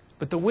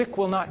 but the wick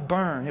will not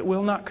burn. It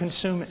will not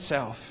consume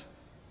itself.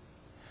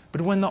 But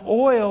when the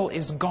oil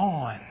is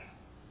gone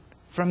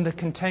from the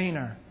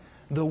container,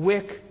 the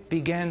wick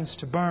begins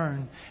to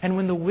burn. And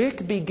when the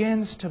wick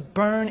begins to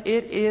burn,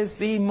 it is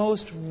the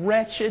most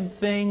wretched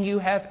thing you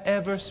have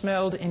ever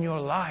smelled in your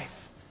life.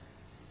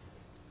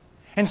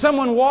 And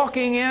someone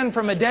walking in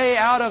from a day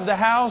out of the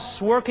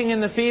house, working in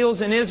the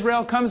fields in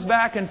Israel, comes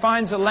back and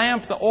finds a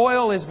lamp. The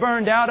oil is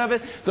burned out of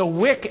it. The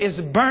wick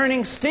is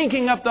burning,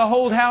 stinking up the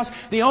whole house.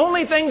 The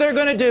only thing they're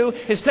going to do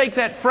is take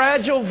that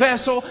fragile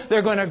vessel,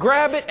 they're going to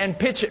grab it and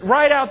pitch it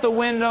right out the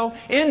window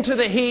into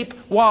the heap.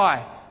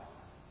 Why?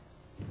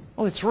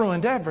 Well, it's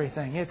ruined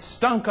everything. It's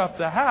stunk up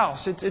the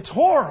house. It's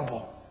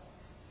horrible.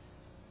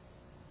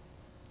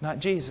 Not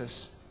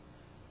Jesus.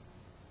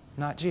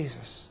 Not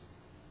Jesus.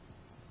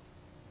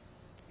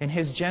 In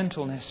His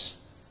gentleness,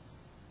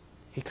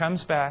 He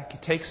comes back, He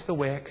takes the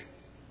wick,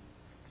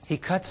 He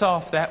cuts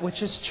off that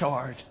which is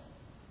charred,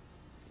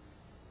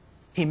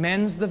 He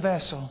mends the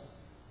vessel,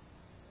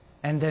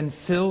 and then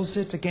fills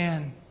it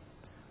again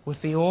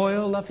with the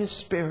oil of His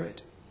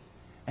Spirit,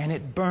 and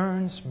it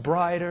burns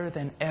brighter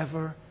than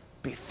ever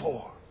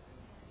before.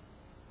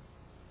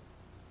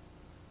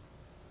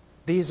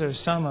 These are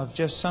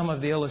just some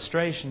of the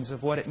illustrations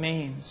of what it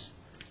means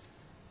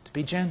to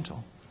be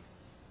gentle.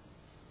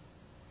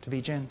 To be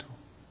gentle.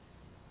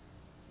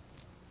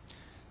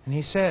 And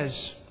He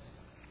says,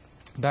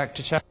 back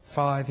to chapter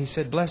 5, He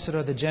said, "Blessed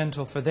are the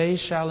gentle, for they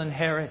shall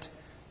inherit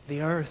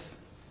the earth."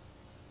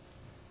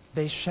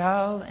 They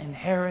shall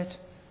inherit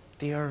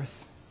the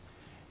earth.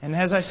 And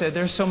as I said,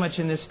 there's so much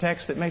in this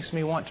text that makes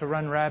me want to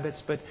run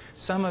rabbits, but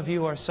some of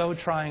you are so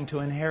trying to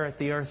inherit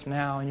the earth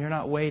now, and you're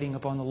not waiting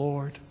upon the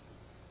Lord.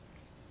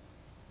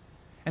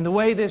 And the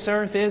way this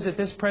earth is at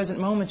this present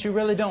moment, you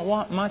really don't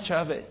want much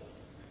of it.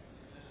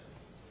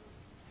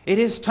 It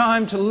is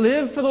time to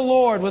live for the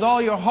Lord with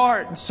all your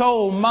heart,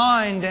 soul,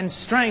 mind, and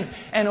strength,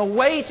 and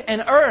await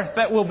an earth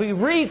that will be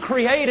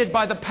recreated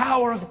by the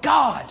power of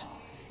God,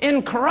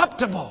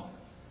 incorruptible.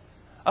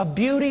 A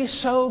beauty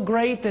so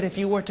great that if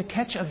you were to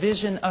catch a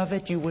vision of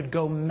it, you would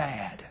go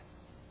mad.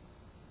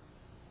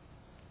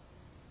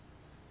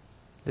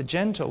 The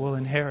gentle will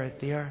inherit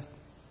the earth,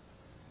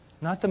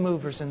 not the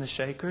movers and the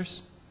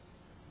shakers,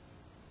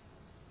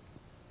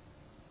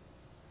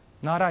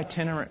 not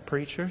itinerant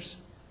preachers,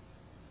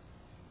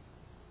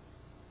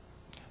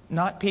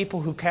 not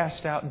people who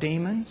cast out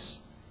demons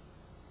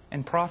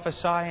and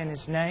prophesy in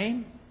His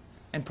name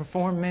and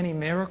perform many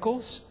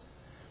miracles,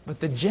 but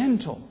the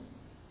gentle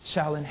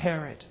shall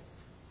inherit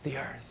the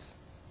earth.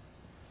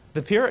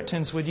 The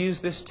Puritans would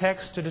use this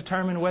text to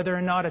determine whether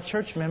or not a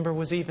church member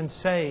was even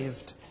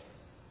saved.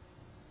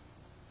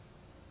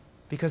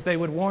 Because they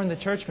would warn the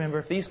church member,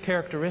 if these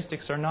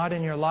characteristics are not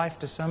in your life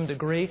to some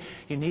degree,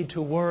 you need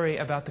to worry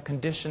about the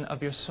condition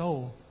of your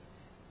soul.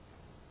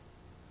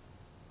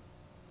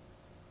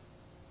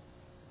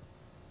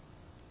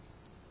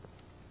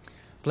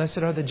 Blessed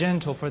are the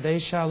gentle, for they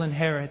shall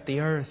inherit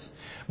the earth.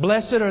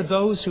 Blessed are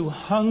those who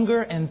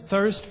hunger and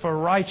thirst for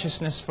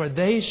righteousness, for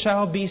they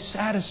shall be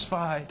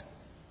satisfied.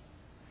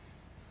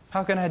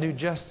 How can I do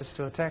justice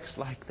to a text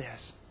like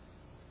this?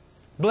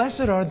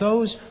 Blessed are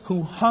those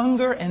who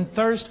hunger and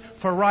thirst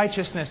for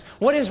righteousness.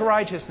 What is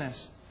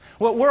righteousness?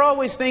 Well, we're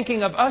always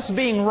thinking of us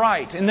being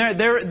right, and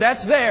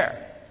that's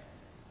there.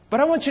 But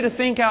I want you to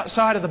think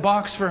outside of the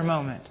box for a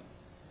moment.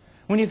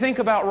 When you think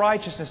about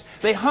righteousness,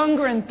 they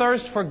hunger and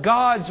thirst for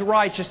God's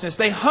righteousness.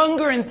 They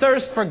hunger and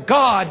thirst for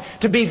God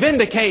to be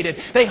vindicated.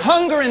 They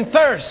hunger and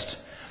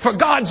thirst for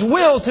God's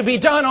will to be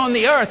done on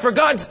the earth, for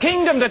God's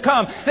kingdom to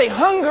come. They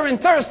hunger and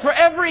thirst for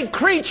every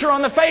creature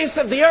on the face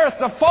of the earth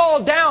to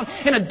fall down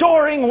in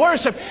adoring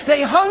worship.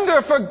 They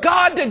hunger for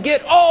God to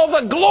get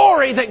all the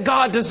glory that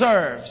God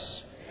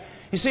deserves.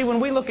 You see, when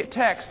we look at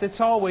text,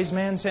 it's always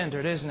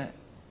man-centered, isn't it?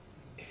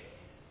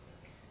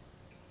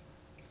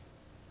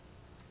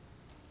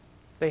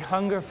 They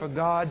hunger for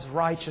God's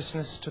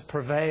righteousness to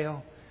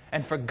prevail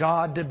and for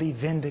God to be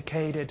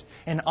vindicated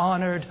and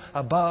honored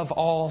above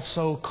all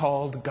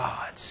so-called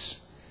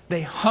gods.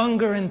 They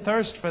hunger and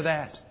thirst for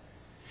that.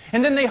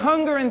 And then they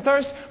hunger and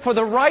thirst for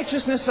the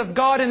righteousness of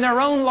God in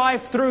their own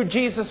life through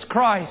Jesus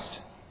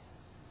Christ.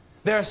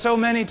 There are so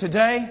many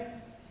today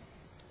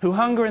who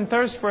hunger and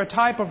thirst for a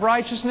type of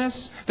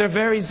righteousness. They're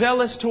very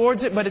zealous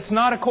towards it, but it's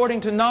not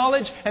according to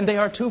knowledge, and they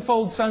are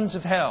twofold sons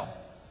of hell.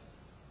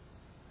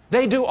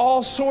 They do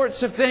all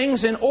sorts of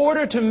things in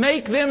order to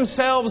make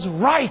themselves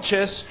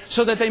righteous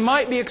so that they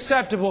might be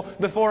acceptable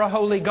before a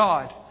holy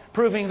God,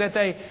 proving that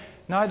they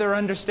neither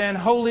understand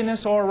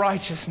holiness or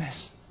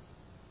righteousness.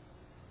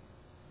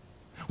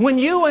 When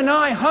you and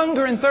I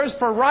hunger and thirst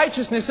for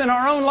righteousness in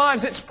our own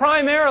lives, it's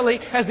primarily,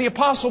 as the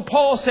Apostle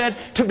Paul said,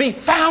 to be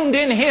found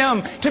in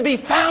Him, to be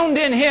found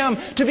in Him,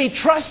 to be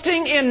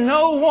trusting in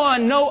no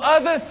one, no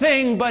other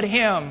thing but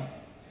Him.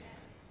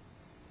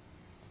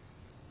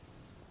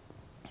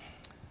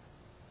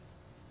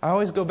 I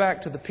always go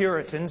back to the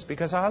Puritans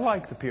because I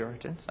like the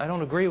Puritans. I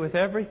don't agree with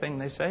everything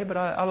they say, but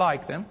I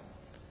like them.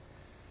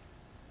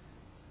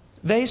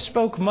 They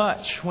spoke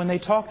much when they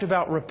talked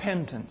about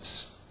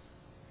repentance.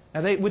 Now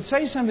they would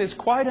say something that's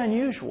quite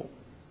unusual.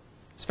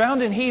 It's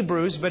found in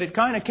Hebrews, but it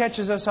kind of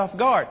catches us off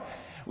guard.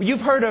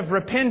 You've heard of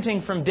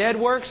repenting from dead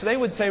works. They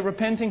would say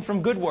repenting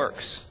from good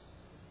works.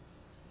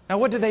 Now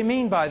what do they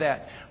mean by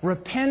that?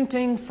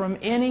 Repenting from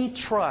any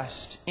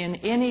trust in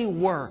any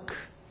work,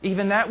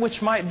 even that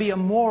which might be a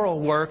moral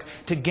work,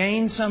 to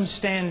gain some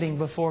standing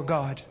before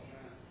God.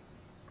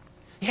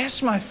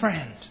 Yes, my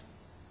friend.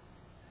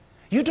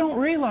 You don't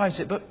realize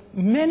it, but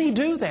many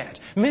do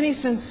that. Many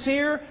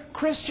sincere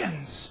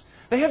Christians.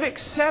 They have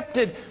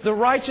accepted the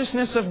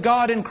righteousness of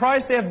God in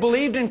Christ. They have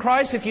believed in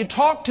Christ. If you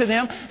talk to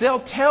them, they'll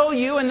tell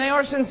you, and they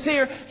are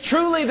sincere,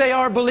 truly they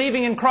are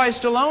believing in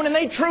Christ alone, and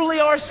they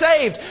truly are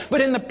saved. But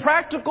in the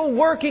practical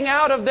working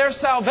out of their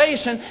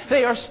salvation,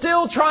 they are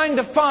still trying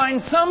to find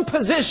some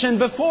position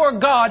before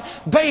God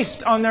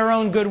based on their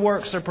own good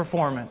works or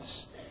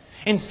performance,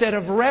 instead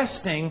of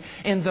resting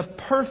in the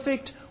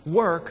perfect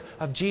work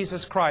of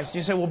Jesus Christ.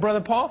 You say, well,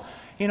 Brother Paul,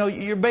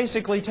 you're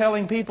basically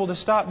telling people to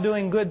stop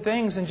doing good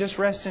things and just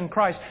rest in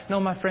Christ.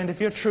 No, my friend,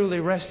 if you're truly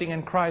resting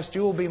in Christ,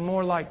 you will be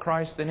more like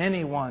Christ than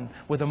anyone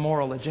with a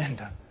moral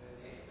agenda.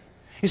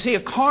 You see, a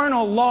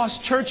carnal,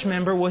 lost church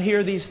member will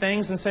hear these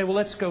things and say, well,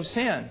 let's go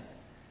sin.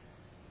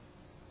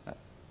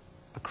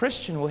 A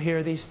Christian will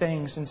hear these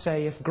things and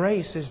say, if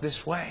grace is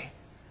this way,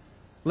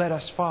 let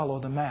us follow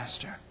the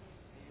Master.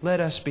 Let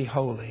us be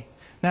holy.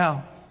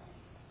 Now,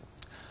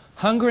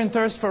 hunger and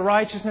thirst for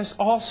righteousness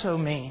also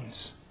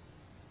means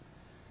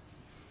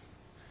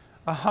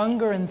a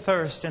hunger and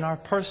thirst in our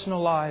personal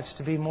lives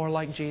to be more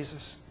like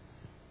Jesus.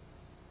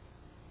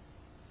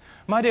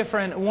 My dear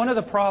friend, one of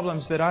the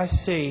problems that I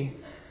see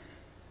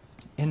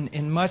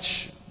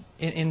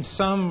in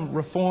some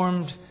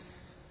Reformed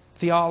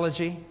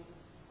theology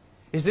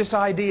is this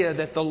idea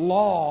that the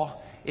law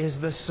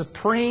is the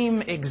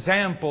supreme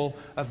example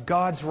of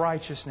God's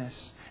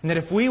righteousness. And that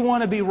if we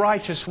want to be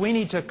righteous, we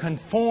need to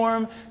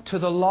conform to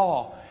the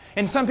law.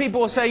 And some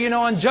people will say,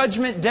 on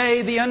Judgment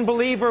Day, the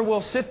unbeliever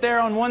will sit there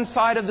on one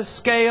side of the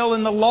scale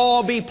and the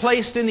law be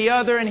placed in the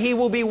other and he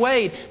will be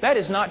weighed. That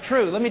is not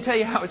true. Let me tell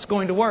you how it's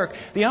going to work.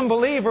 The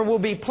unbeliever will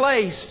be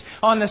placed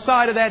on the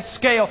side of that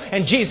scale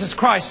and Jesus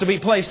Christ will be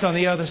placed on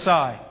the other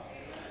side.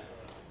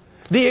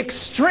 The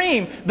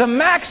extreme, the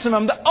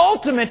maximum, the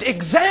ultimate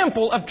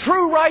example of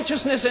true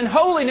righteousness and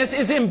holiness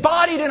is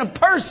embodied in a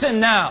person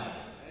now.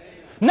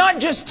 Not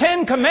just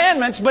 10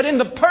 commandments, but in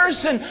the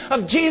person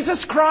of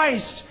Jesus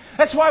Christ.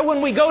 That's why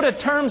when we go to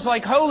terms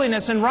like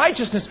holiness and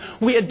righteousness,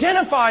 we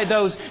identify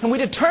those and we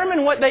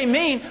determine what they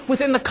mean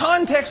within the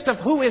context of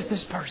who is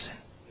this person?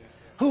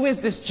 Who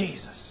is this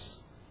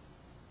Jesus?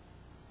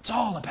 It's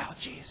all about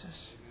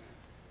Jesus.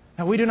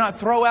 Now, we do not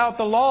throw out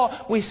the law.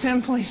 We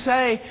simply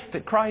say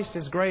that Christ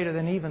is greater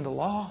than even the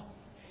law.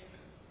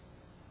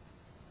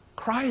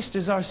 Christ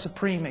is our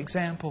supreme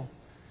example.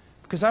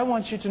 Because I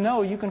want you to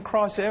know you can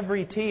cross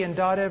every T and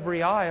dot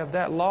every I of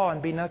that law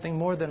and be nothing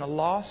more than a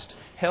lost,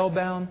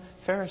 hell-bound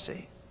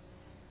Pharisee.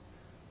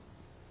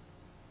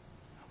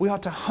 We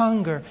ought to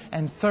hunger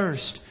and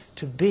thirst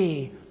to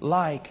be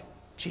like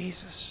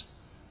Jesus.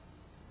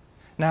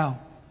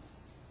 Now,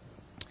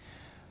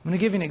 I'm going to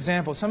give you an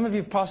example. Some of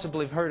you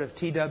possibly have heard of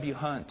T.W.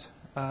 Hunt,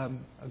 a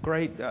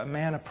great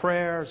man of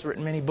prayer. Has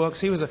written many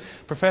books. He was a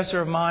professor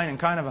of mine and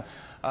kind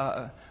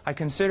of I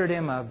considered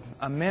him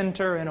a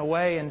mentor in a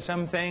way in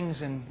some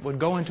things, and would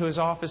go into his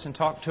office and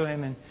talk to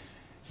him, and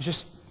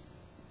just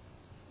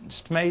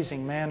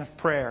amazing man of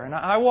prayer. And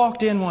I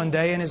walked in one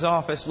day in his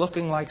office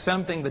looking like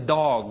something the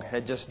dog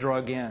had just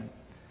drug in.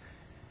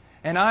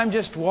 And I'm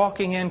just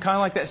walking in, kind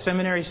of like that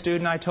seminary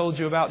student I told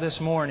you about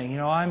this morning. You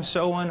know, I'm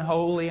so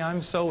unholy,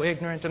 I'm so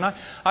ignorant. And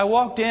I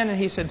walked in and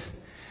he said,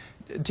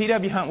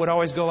 T.W. Hunt would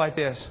always go like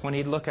this. When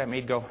he'd look at me,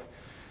 he'd go,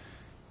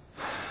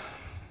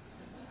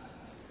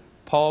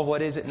 Paul,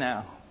 what is it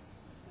now?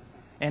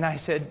 And I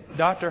said,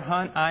 Dr.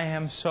 Hunt, I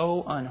am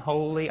so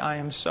unholy. I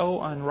am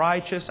so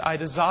unrighteous. I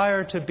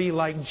desire to be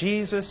like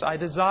Jesus. I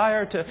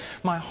desire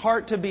my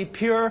heart to be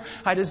pure.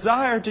 I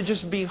desire to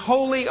just be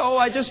holy. Oh,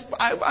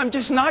 I'm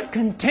just not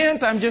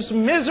content. I'm just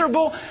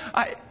miserable.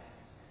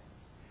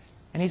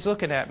 And he's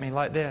looking at me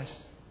like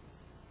this.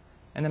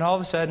 And then all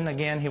of a sudden,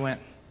 again, he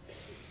went.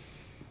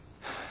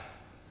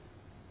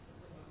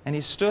 And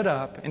he stood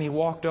up and he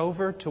walked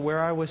over to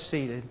where I was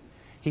seated.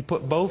 He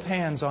put both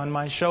hands on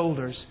my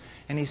shoulders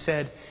and he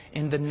said,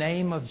 in the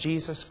name of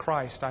Jesus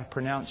Christ, I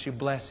pronounce you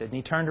blessed. And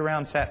he turned around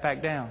and sat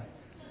back down.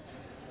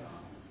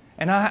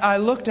 And I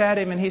looked at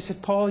him and he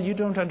said, Paul, you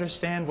don't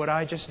understand what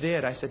I just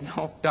did. I said,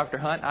 no, Dr.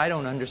 Hunt, I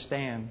don't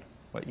understand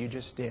what you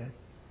just did.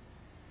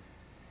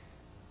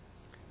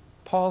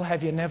 Paul,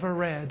 have you never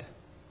read,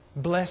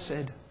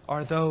 blessed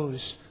are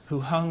those who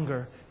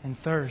hunger and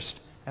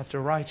thirst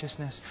after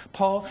righteousness?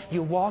 Paul,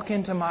 you walk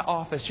into my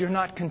office. You're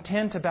not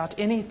content about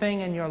anything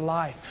in your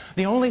life.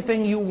 The only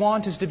thing you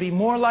want is to be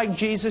more like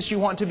Jesus. You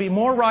want to be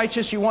more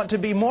righteous. You want to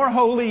be more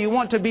holy. You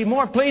want to be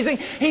more pleasing.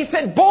 He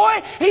said,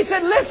 boy, he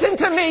said, listen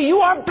to me. You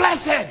are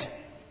blessed.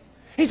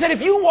 He said,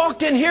 if you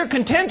walked in here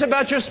content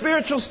about your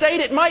spiritual state,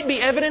 it might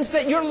be evidence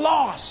that you're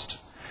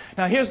lost.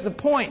 Now here's the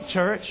point,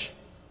 church.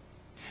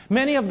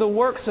 Many of the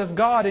works of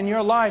God in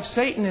your life,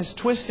 Satan is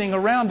twisting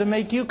around to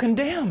make you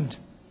condemned.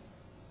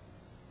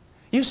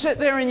 You sit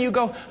there and you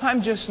go,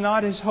 I'm just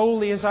not as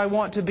holy as I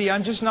want to be.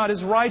 I'm just not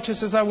as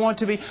righteous as I want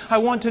to be. I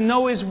want to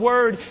know His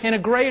Word in a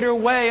greater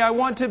way. I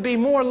want to be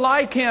more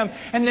like Him.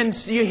 And then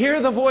you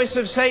hear the voice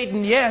of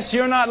Satan. Yes,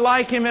 you're not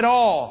like Him at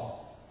all.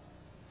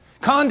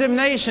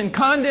 Condemnation,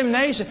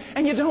 condemnation.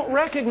 And you don't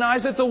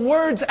recognize that the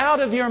words out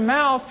of your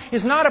mouth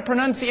is not a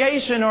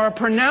pronunciation or a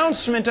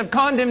pronouncement of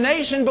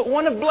condemnation, but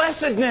one of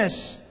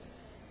blessedness.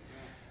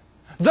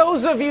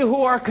 Those of you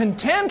who are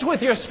content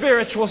with your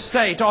spiritual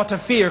state ought to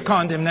fear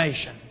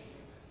condemnation.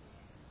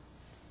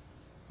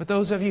 But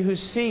those of you who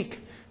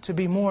seek to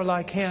be more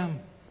like Him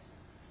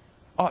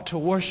ought to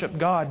worship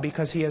God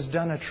because He has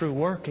done a true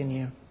work in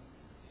you.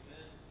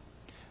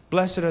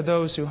 Blessed are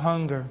those who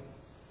hunger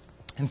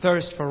and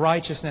thirst for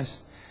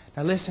righteousness.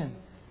 Now listen,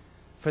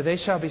 for they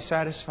shall be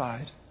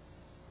satisfied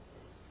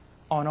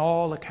on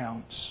all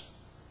accounts.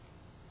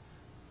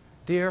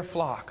 Dear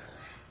flock,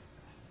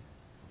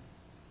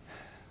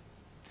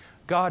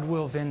 God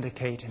will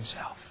vindicate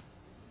Himself.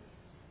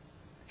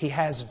 He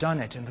has done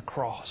it in the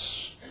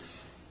cross.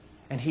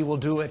 And He will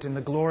do it in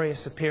the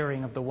glorious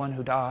appearing of the one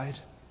who died.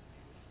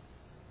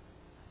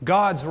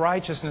 God's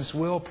righteousness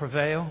will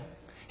prevail.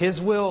 His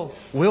will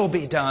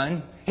be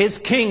done. His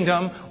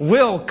kingdom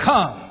will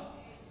come.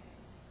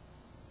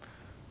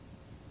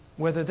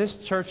 Whether this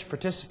church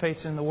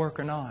participates in the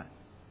work or not.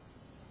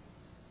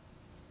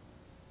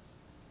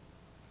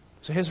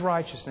 So His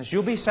righteousness,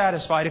 you'll be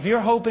satisfied. If you're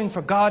hoping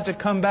for God to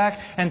come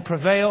back and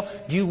prevail,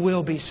 you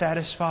will be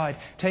satisfied.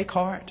 Take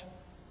heart.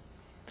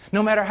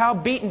 No matter how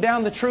beaten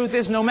down the truth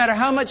is, no matter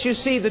how much you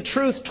see the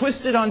truth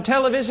twisted on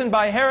television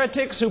by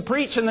heretics who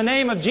preach in the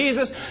name of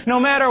Jesus, no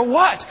matter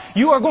what,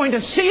 you are going to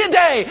see a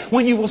day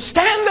when you will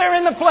stand there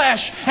in the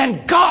flesh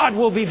and God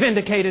will be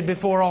vindicated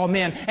before all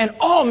men and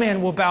all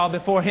men will bow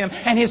before Him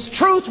and His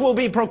truth will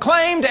be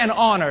proclaimed and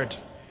honored.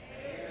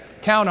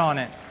 Count on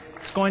it.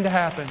 It's going to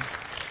happen.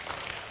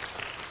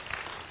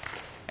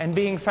 And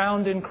being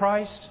found in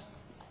Christ,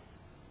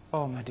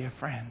 oh, my dear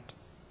friend,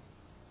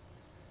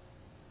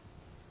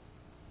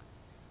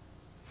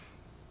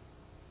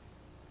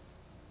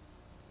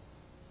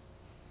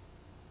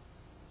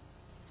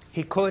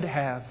 He could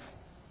have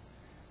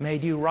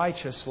made you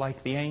righteous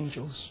like the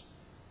angels,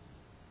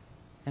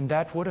 and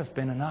that would have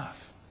been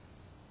enough.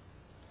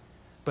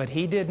 But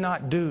He did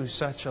not do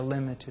such a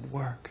limited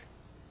work.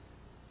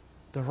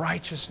 The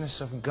righteousness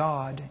of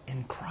God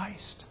in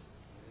Christ.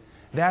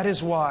 That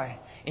is why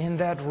in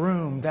that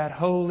room, that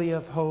holy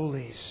of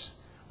holies,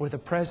 where the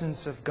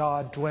presence of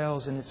God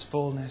dwells in its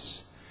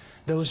fullness,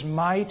 those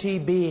mighty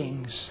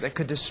beings that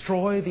could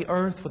destroy the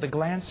earth with a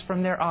glance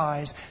from their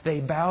eyes, they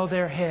bow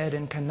their head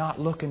and cannot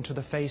look into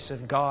the face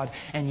of God,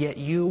 and yet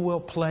you will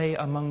play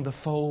among the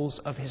folds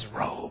of His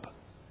robe.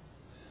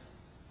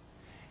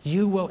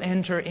 You will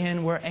enter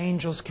in where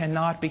angels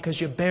cannot,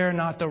 because you bear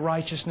not the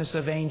righteousness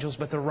of angels,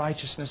 but the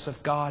righteousness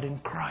of God in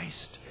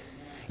Christ.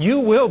 You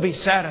will be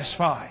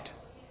satisfied.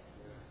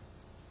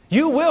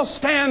 You will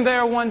stand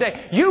there one day.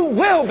 You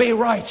will be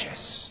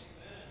righteous.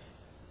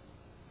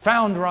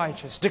 Found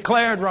righteous.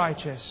 Declared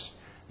righteous.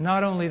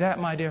 Not only that,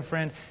 my dear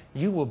friend,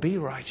 you will be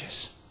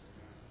righteous.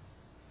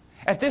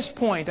 At this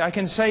point, I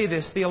can say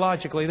this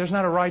theologically. There's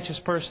not a righteous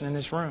person in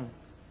this room.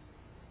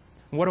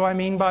 What do I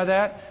mean by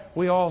that?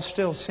 We all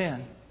still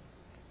sin.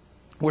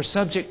 We're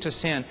subject to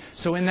sin.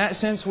 So in that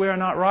sense, we are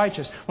not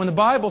righteous. When the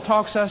Bible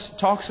talks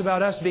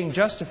about us being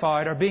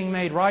justified or being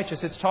made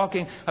righteous, it's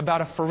talking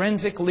about a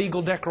forensic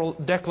legal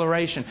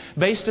declaration.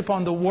 Based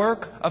upon the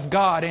work of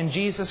God in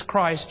Jesus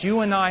Christ, you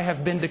and I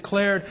have been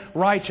declared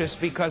righteous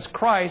because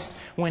Christ,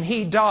 when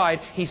He died,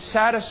 He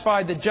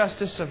satisfied the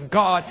justice of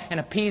God and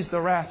appeased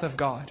the wrath of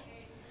God.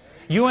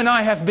 You and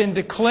I have been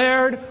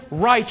declared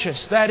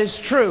righteous. That is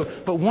true.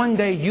 But one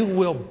day you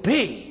will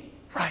be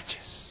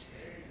righteous.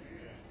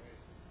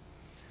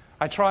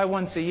 I try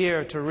once a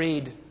year to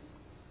read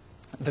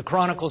the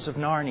Chronicles of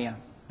Narnia.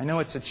 I know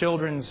it's a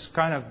children's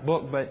kind of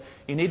book, but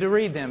you need to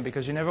read them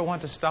because you never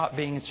want to stop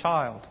being a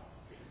child.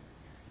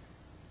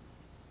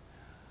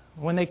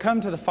 When they come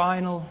to the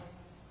final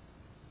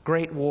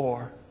great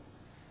war,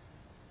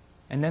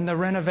 and then the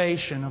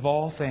renovation of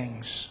all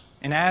things,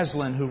 and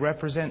Aslan, who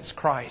represents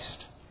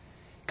Christ,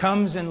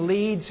 comes and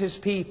leads his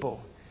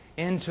people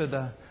into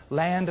the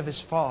land of his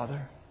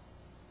father,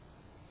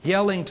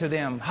 yelling to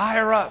them,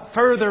 higher up,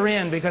 further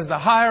in, because the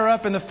higher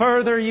up and the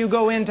further you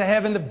go into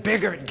heaven, the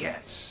bigger it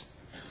gets.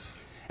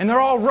 And they're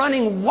all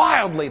running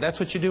wildly. That's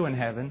what you do in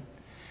heaven.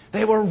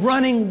 They were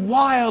running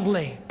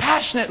wildly,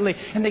 passionately,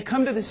 and they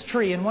come to this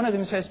tree, and one of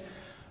them says,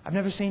 I've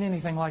never seen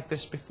anything like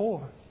this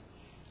before.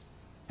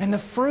 And the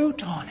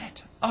fruit on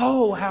it,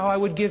 oh, how I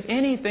would give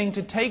anything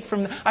to take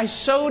from that. I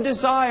so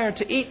desire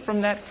to eat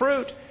from that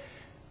fruit.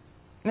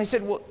 And they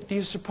said, well, do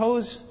you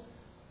suppose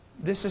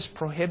this is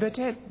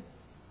prohibited?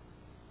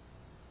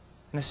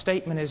 And a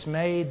statement is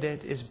made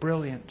that is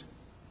brilliant.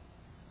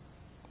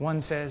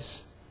 One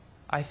says,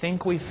 I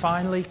think we've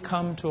finally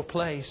come to a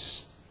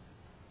place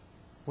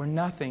where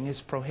nothing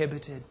is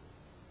prohibited,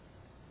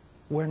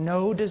 where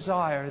no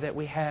desire that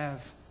we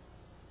have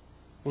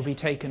will be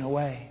taken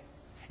away.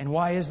 And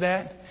why is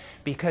that?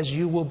 Because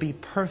you will be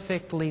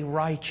perfectly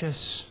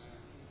righteous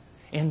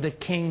in the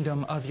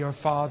kingdom of your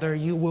Father.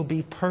 You will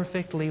be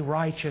perfectly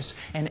righteous,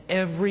 and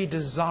every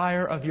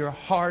desire of your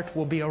heart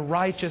will be a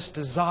righteous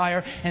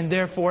desire, and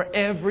therefore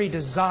every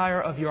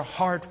desire of your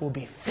heart will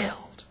be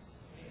filled.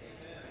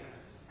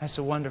 That's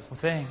a wonderful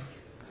thing.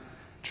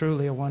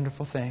 Truly a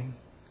wonderful thing.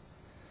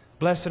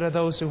 Blessed are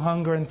those who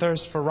hunger and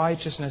thirst for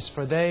righteousness,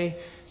 for they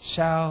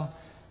shall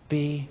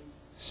be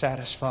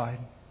satisfied.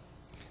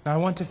 Now I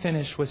want to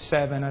finish with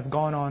 7. I've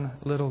gone on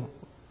a little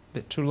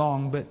bit too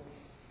long, but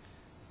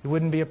it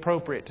wouldn't be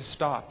appropriate to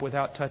stop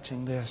without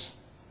touching this.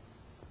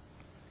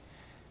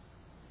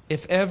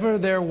 If ever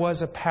there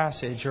was a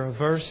passage or a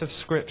verse of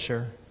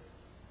Scripture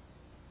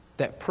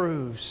that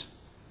proves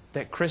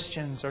that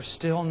Christians are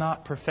still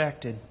not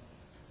perfected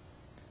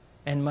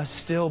and must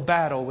still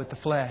battle with the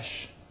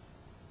flesh,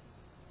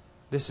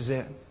 this is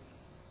it.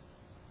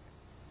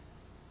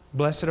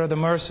 Blessed are the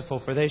merciful,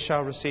 for they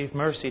shall receive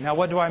mercy. Now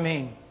what do I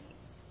mean?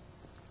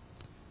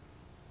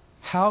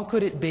 How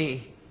could it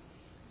be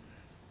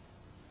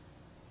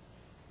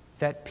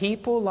that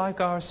people like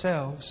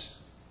ourselves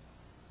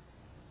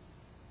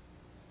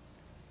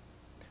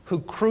who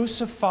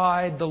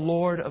crucified the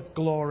Lord of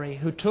glory,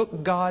 who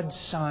took God's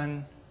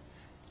Son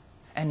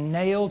and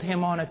nailed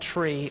Him on a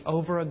tree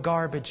over a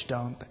garbage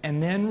dump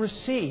and then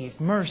received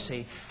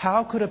mercy,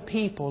 how could a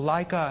people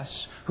like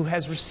us who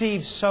has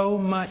received so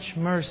much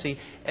mercy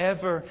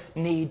ever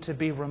need to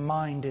be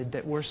reminded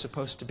that we're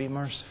supposed to be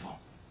merciful?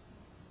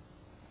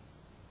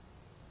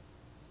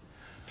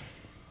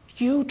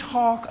 You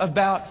talk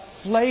about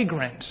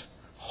flagrant,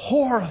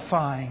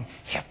 horrifying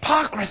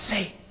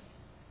hypocrisy.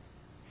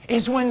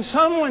 Is when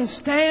someone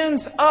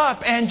stands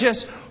up and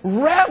just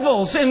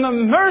revels in the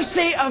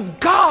mercy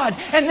of God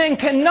and then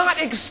cannot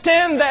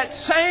extend that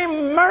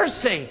same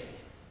mercy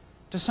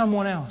to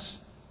someone else.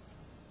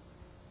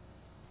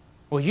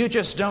 Well, you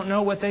just don't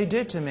know what they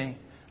did to me.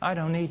 I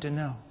don't need to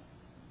know.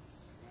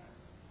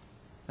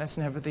 That's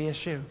never the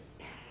issue.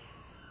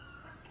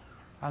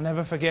 I'll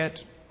never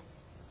forget,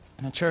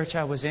 in a church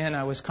I was in,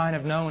 I was kind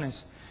of known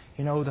as,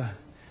 the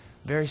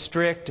very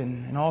strict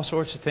and all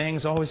sorts of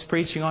things, always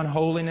preaching on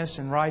holiness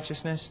and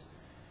righteousness.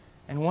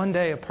 And one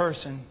day a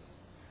person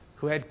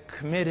who had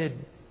committed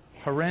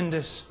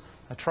horrendous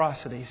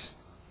atrocities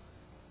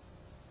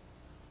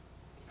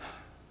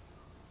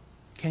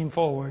came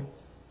forward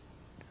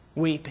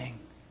weeping.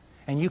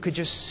 And you could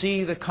just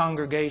see the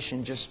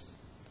congregation just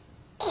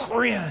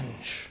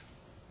cringe.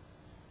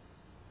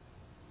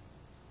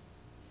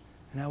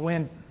 And I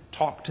went and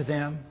talked to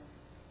them.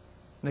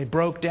 They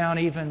broke down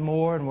even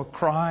more and were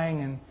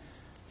crying and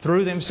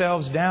threw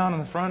themselves down in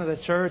the front of the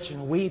church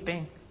and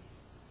weeping.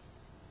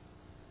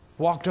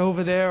 Walked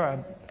over there, I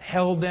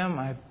held them,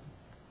 I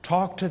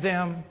talked to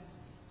them.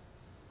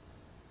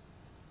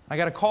 I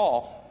got a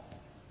call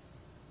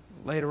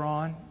later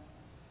on.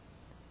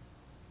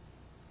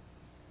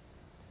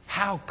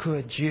 How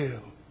could you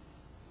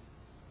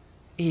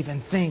even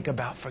think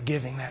about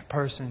forgiving that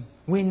person?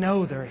 We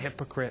know they're a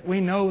hypocrite.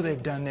 We know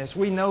they've done this.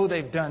 We know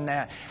they've done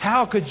that.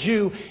 How could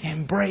you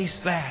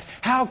embrace that?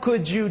 How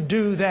could you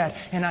do that?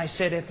 And I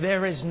said, if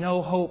there is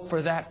no hope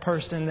for that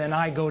person, then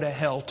I go to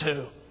hell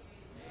too.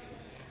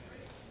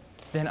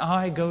 Then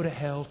I go to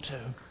hell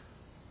too.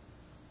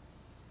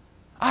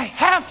 I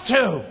have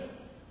to.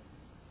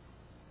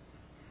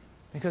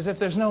 Because if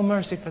there's no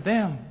mercy for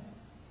them,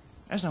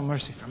 there's no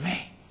mercy for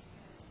me.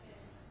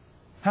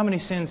 How many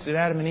sins did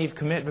Adam and Eve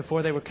commit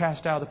before they were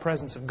cast out of the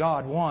presence of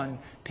God? One,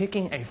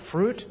 picking a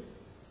fruit.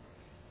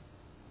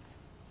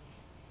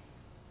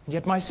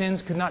 Yet my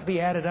sins could not be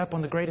added up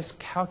on the greatest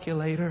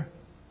calculator,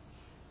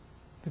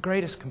 the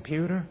greatest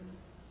computer.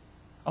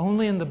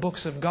 Only in the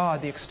books of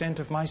God the extent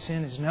of my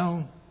sin is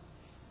known.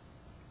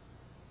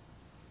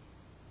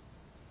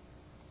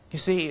 You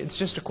see, it's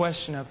just a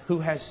question of who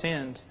has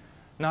sinned,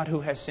 not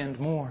who has sinned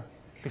more.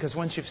 Because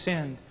once you've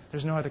sinned,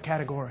 there's no other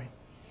category.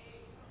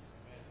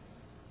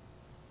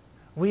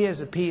 We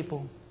as a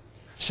people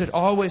should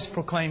always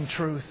proclaim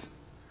truth.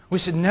 We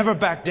should never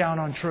back down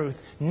on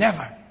truth.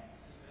 Never.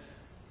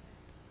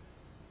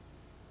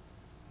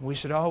 We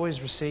should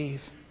always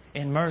receive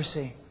in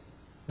mercy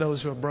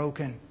those who are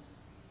broken.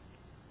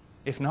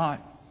 If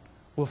not,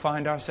 we'll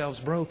find ourselves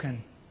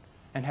broken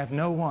and have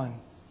no one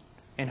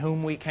in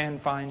whom we can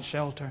find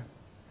shelter.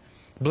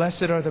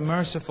 Blessed are the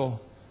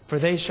merciful, for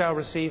they shall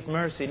receive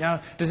mercy.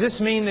 Now, does this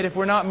mean that if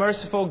we're not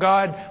merciful,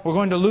 God, we're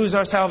going to lose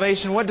our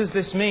salvation? What does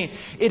this mean?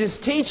 It is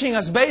teaching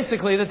us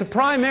basically that the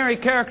primary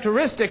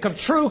characteristic of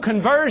true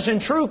conversion,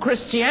 true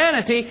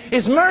Christianity,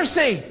 is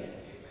mercy.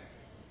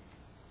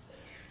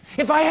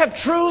 If I have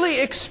truly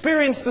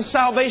experienced the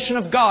salvation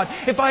of God,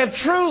 if I have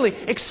truly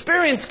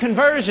experienced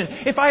conversion,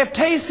 if I have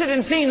tasted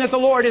and seen that the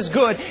Lord is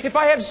good, if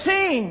I have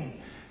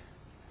seen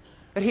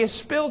that He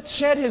has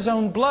shed His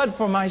own blood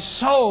for my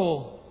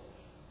soul,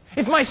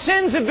 if my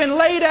sins have been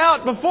laid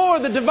out before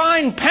the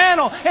divine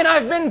panel and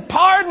I've been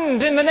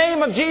pardoned in the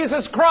name of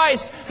Jesus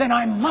Christ, then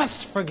I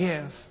must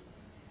forgive.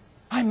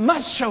 I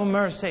must show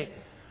mercy.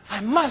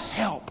 I must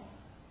help.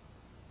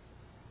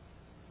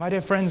 My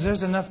dear friends,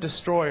 there's enough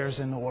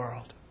destroyers in the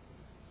world.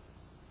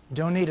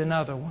 Don't need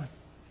another one.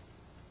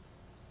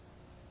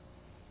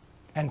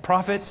 And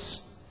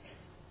prophets,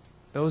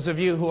 those of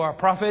you who are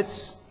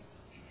prophets,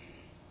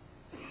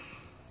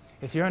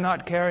 if you're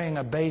not carrying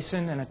a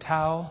basin and a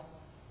towel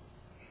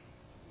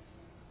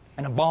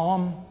and a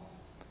balm,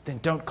 then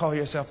don't call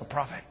yourself a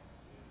prophet.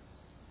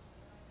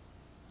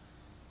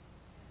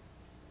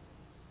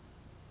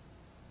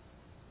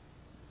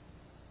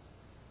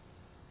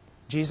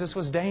 Jesus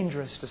was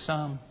dangerous to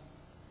some,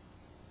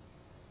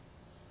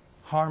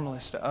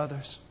 harmless to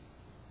others,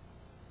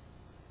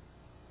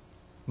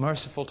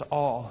 merciful to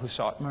all who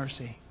sought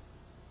mercy.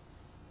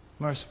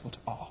 Merciful to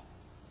all.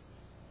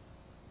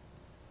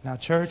 Now,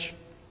 church,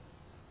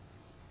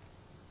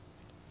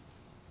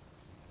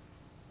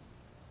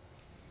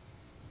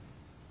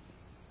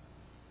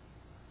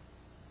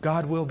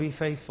 God will be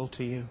faithful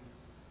to you.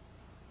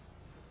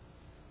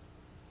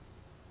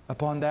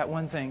 Upon that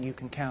one thing you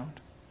can count.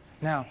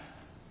 Now,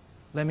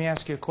 let me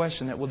ask you a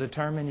question that will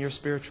determine your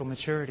spiritual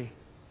maturity.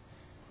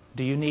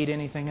 Do you need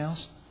anything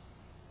else?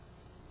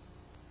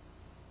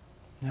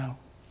 No.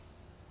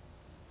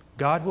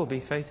 God will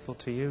be faithful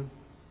to you.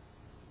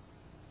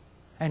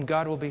 And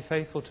God will be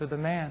faithful to the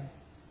man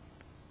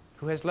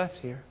who has left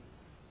here.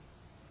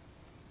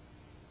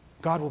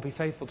 God will be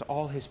faithful to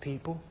all His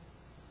people.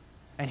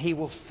 And He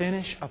will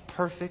finish a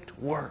perfect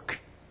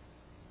work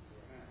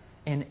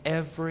in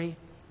every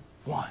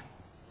one.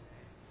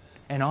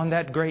 And on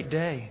that great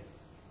day,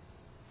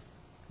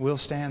 we'll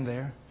stand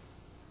there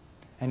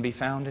and be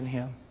found in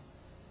Him.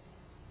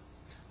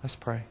 Let's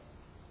pray.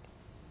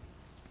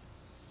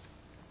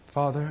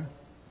 Father,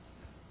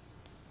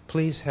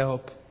 please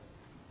help.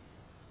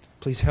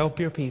 Please help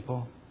your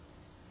people.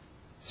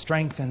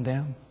 Strengthen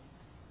them.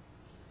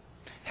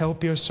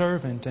 Help your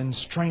servant and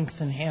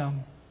strengthen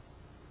him.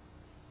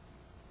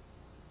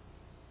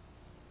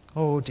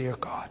 Oh, dear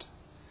God,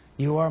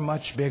 you are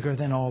much bigger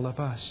than all of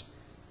us.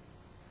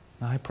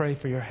 I pray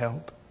for your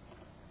help.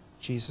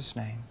 In Jesus'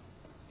 name,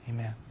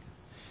 amen.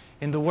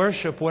 In the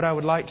worship, what I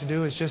would like to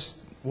do is just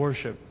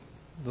worship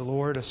the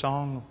Lord, a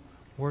song of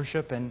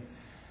worship.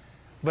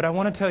 But I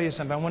want to tell you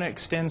something. I want to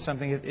extend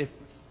something. If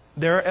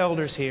there are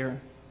elders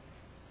here,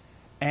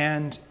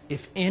 and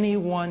if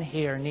anyone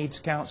here needs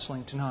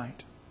counseling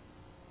tonight,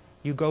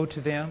 you go to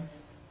them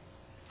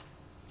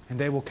and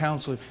they will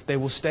counsel you. They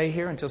will stay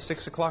here until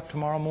 6 o'clock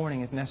tomorrow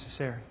morning if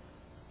necessary.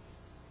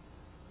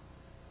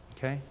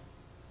 Okay?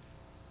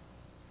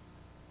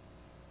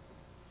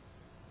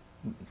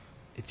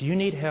 If you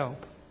need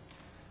help,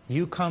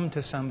 you come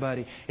to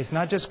somebody. It's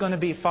not just going to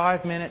be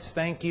 5 minutes,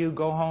 thank you,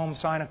 go home,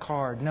 sign a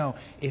card. No,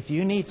 if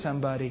you need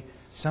somebody,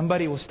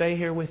 somebody will stay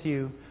here with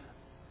you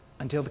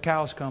until the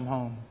cows come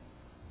home.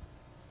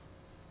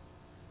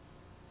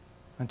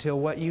 Until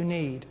what you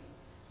need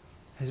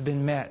has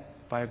been met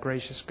by a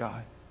gracious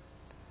God.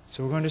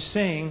 So we're going to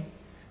sing,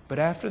 but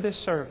after this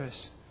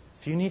service,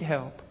 if you need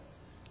help,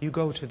 you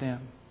go to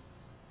them.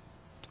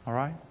 All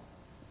right?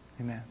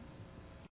 Amen.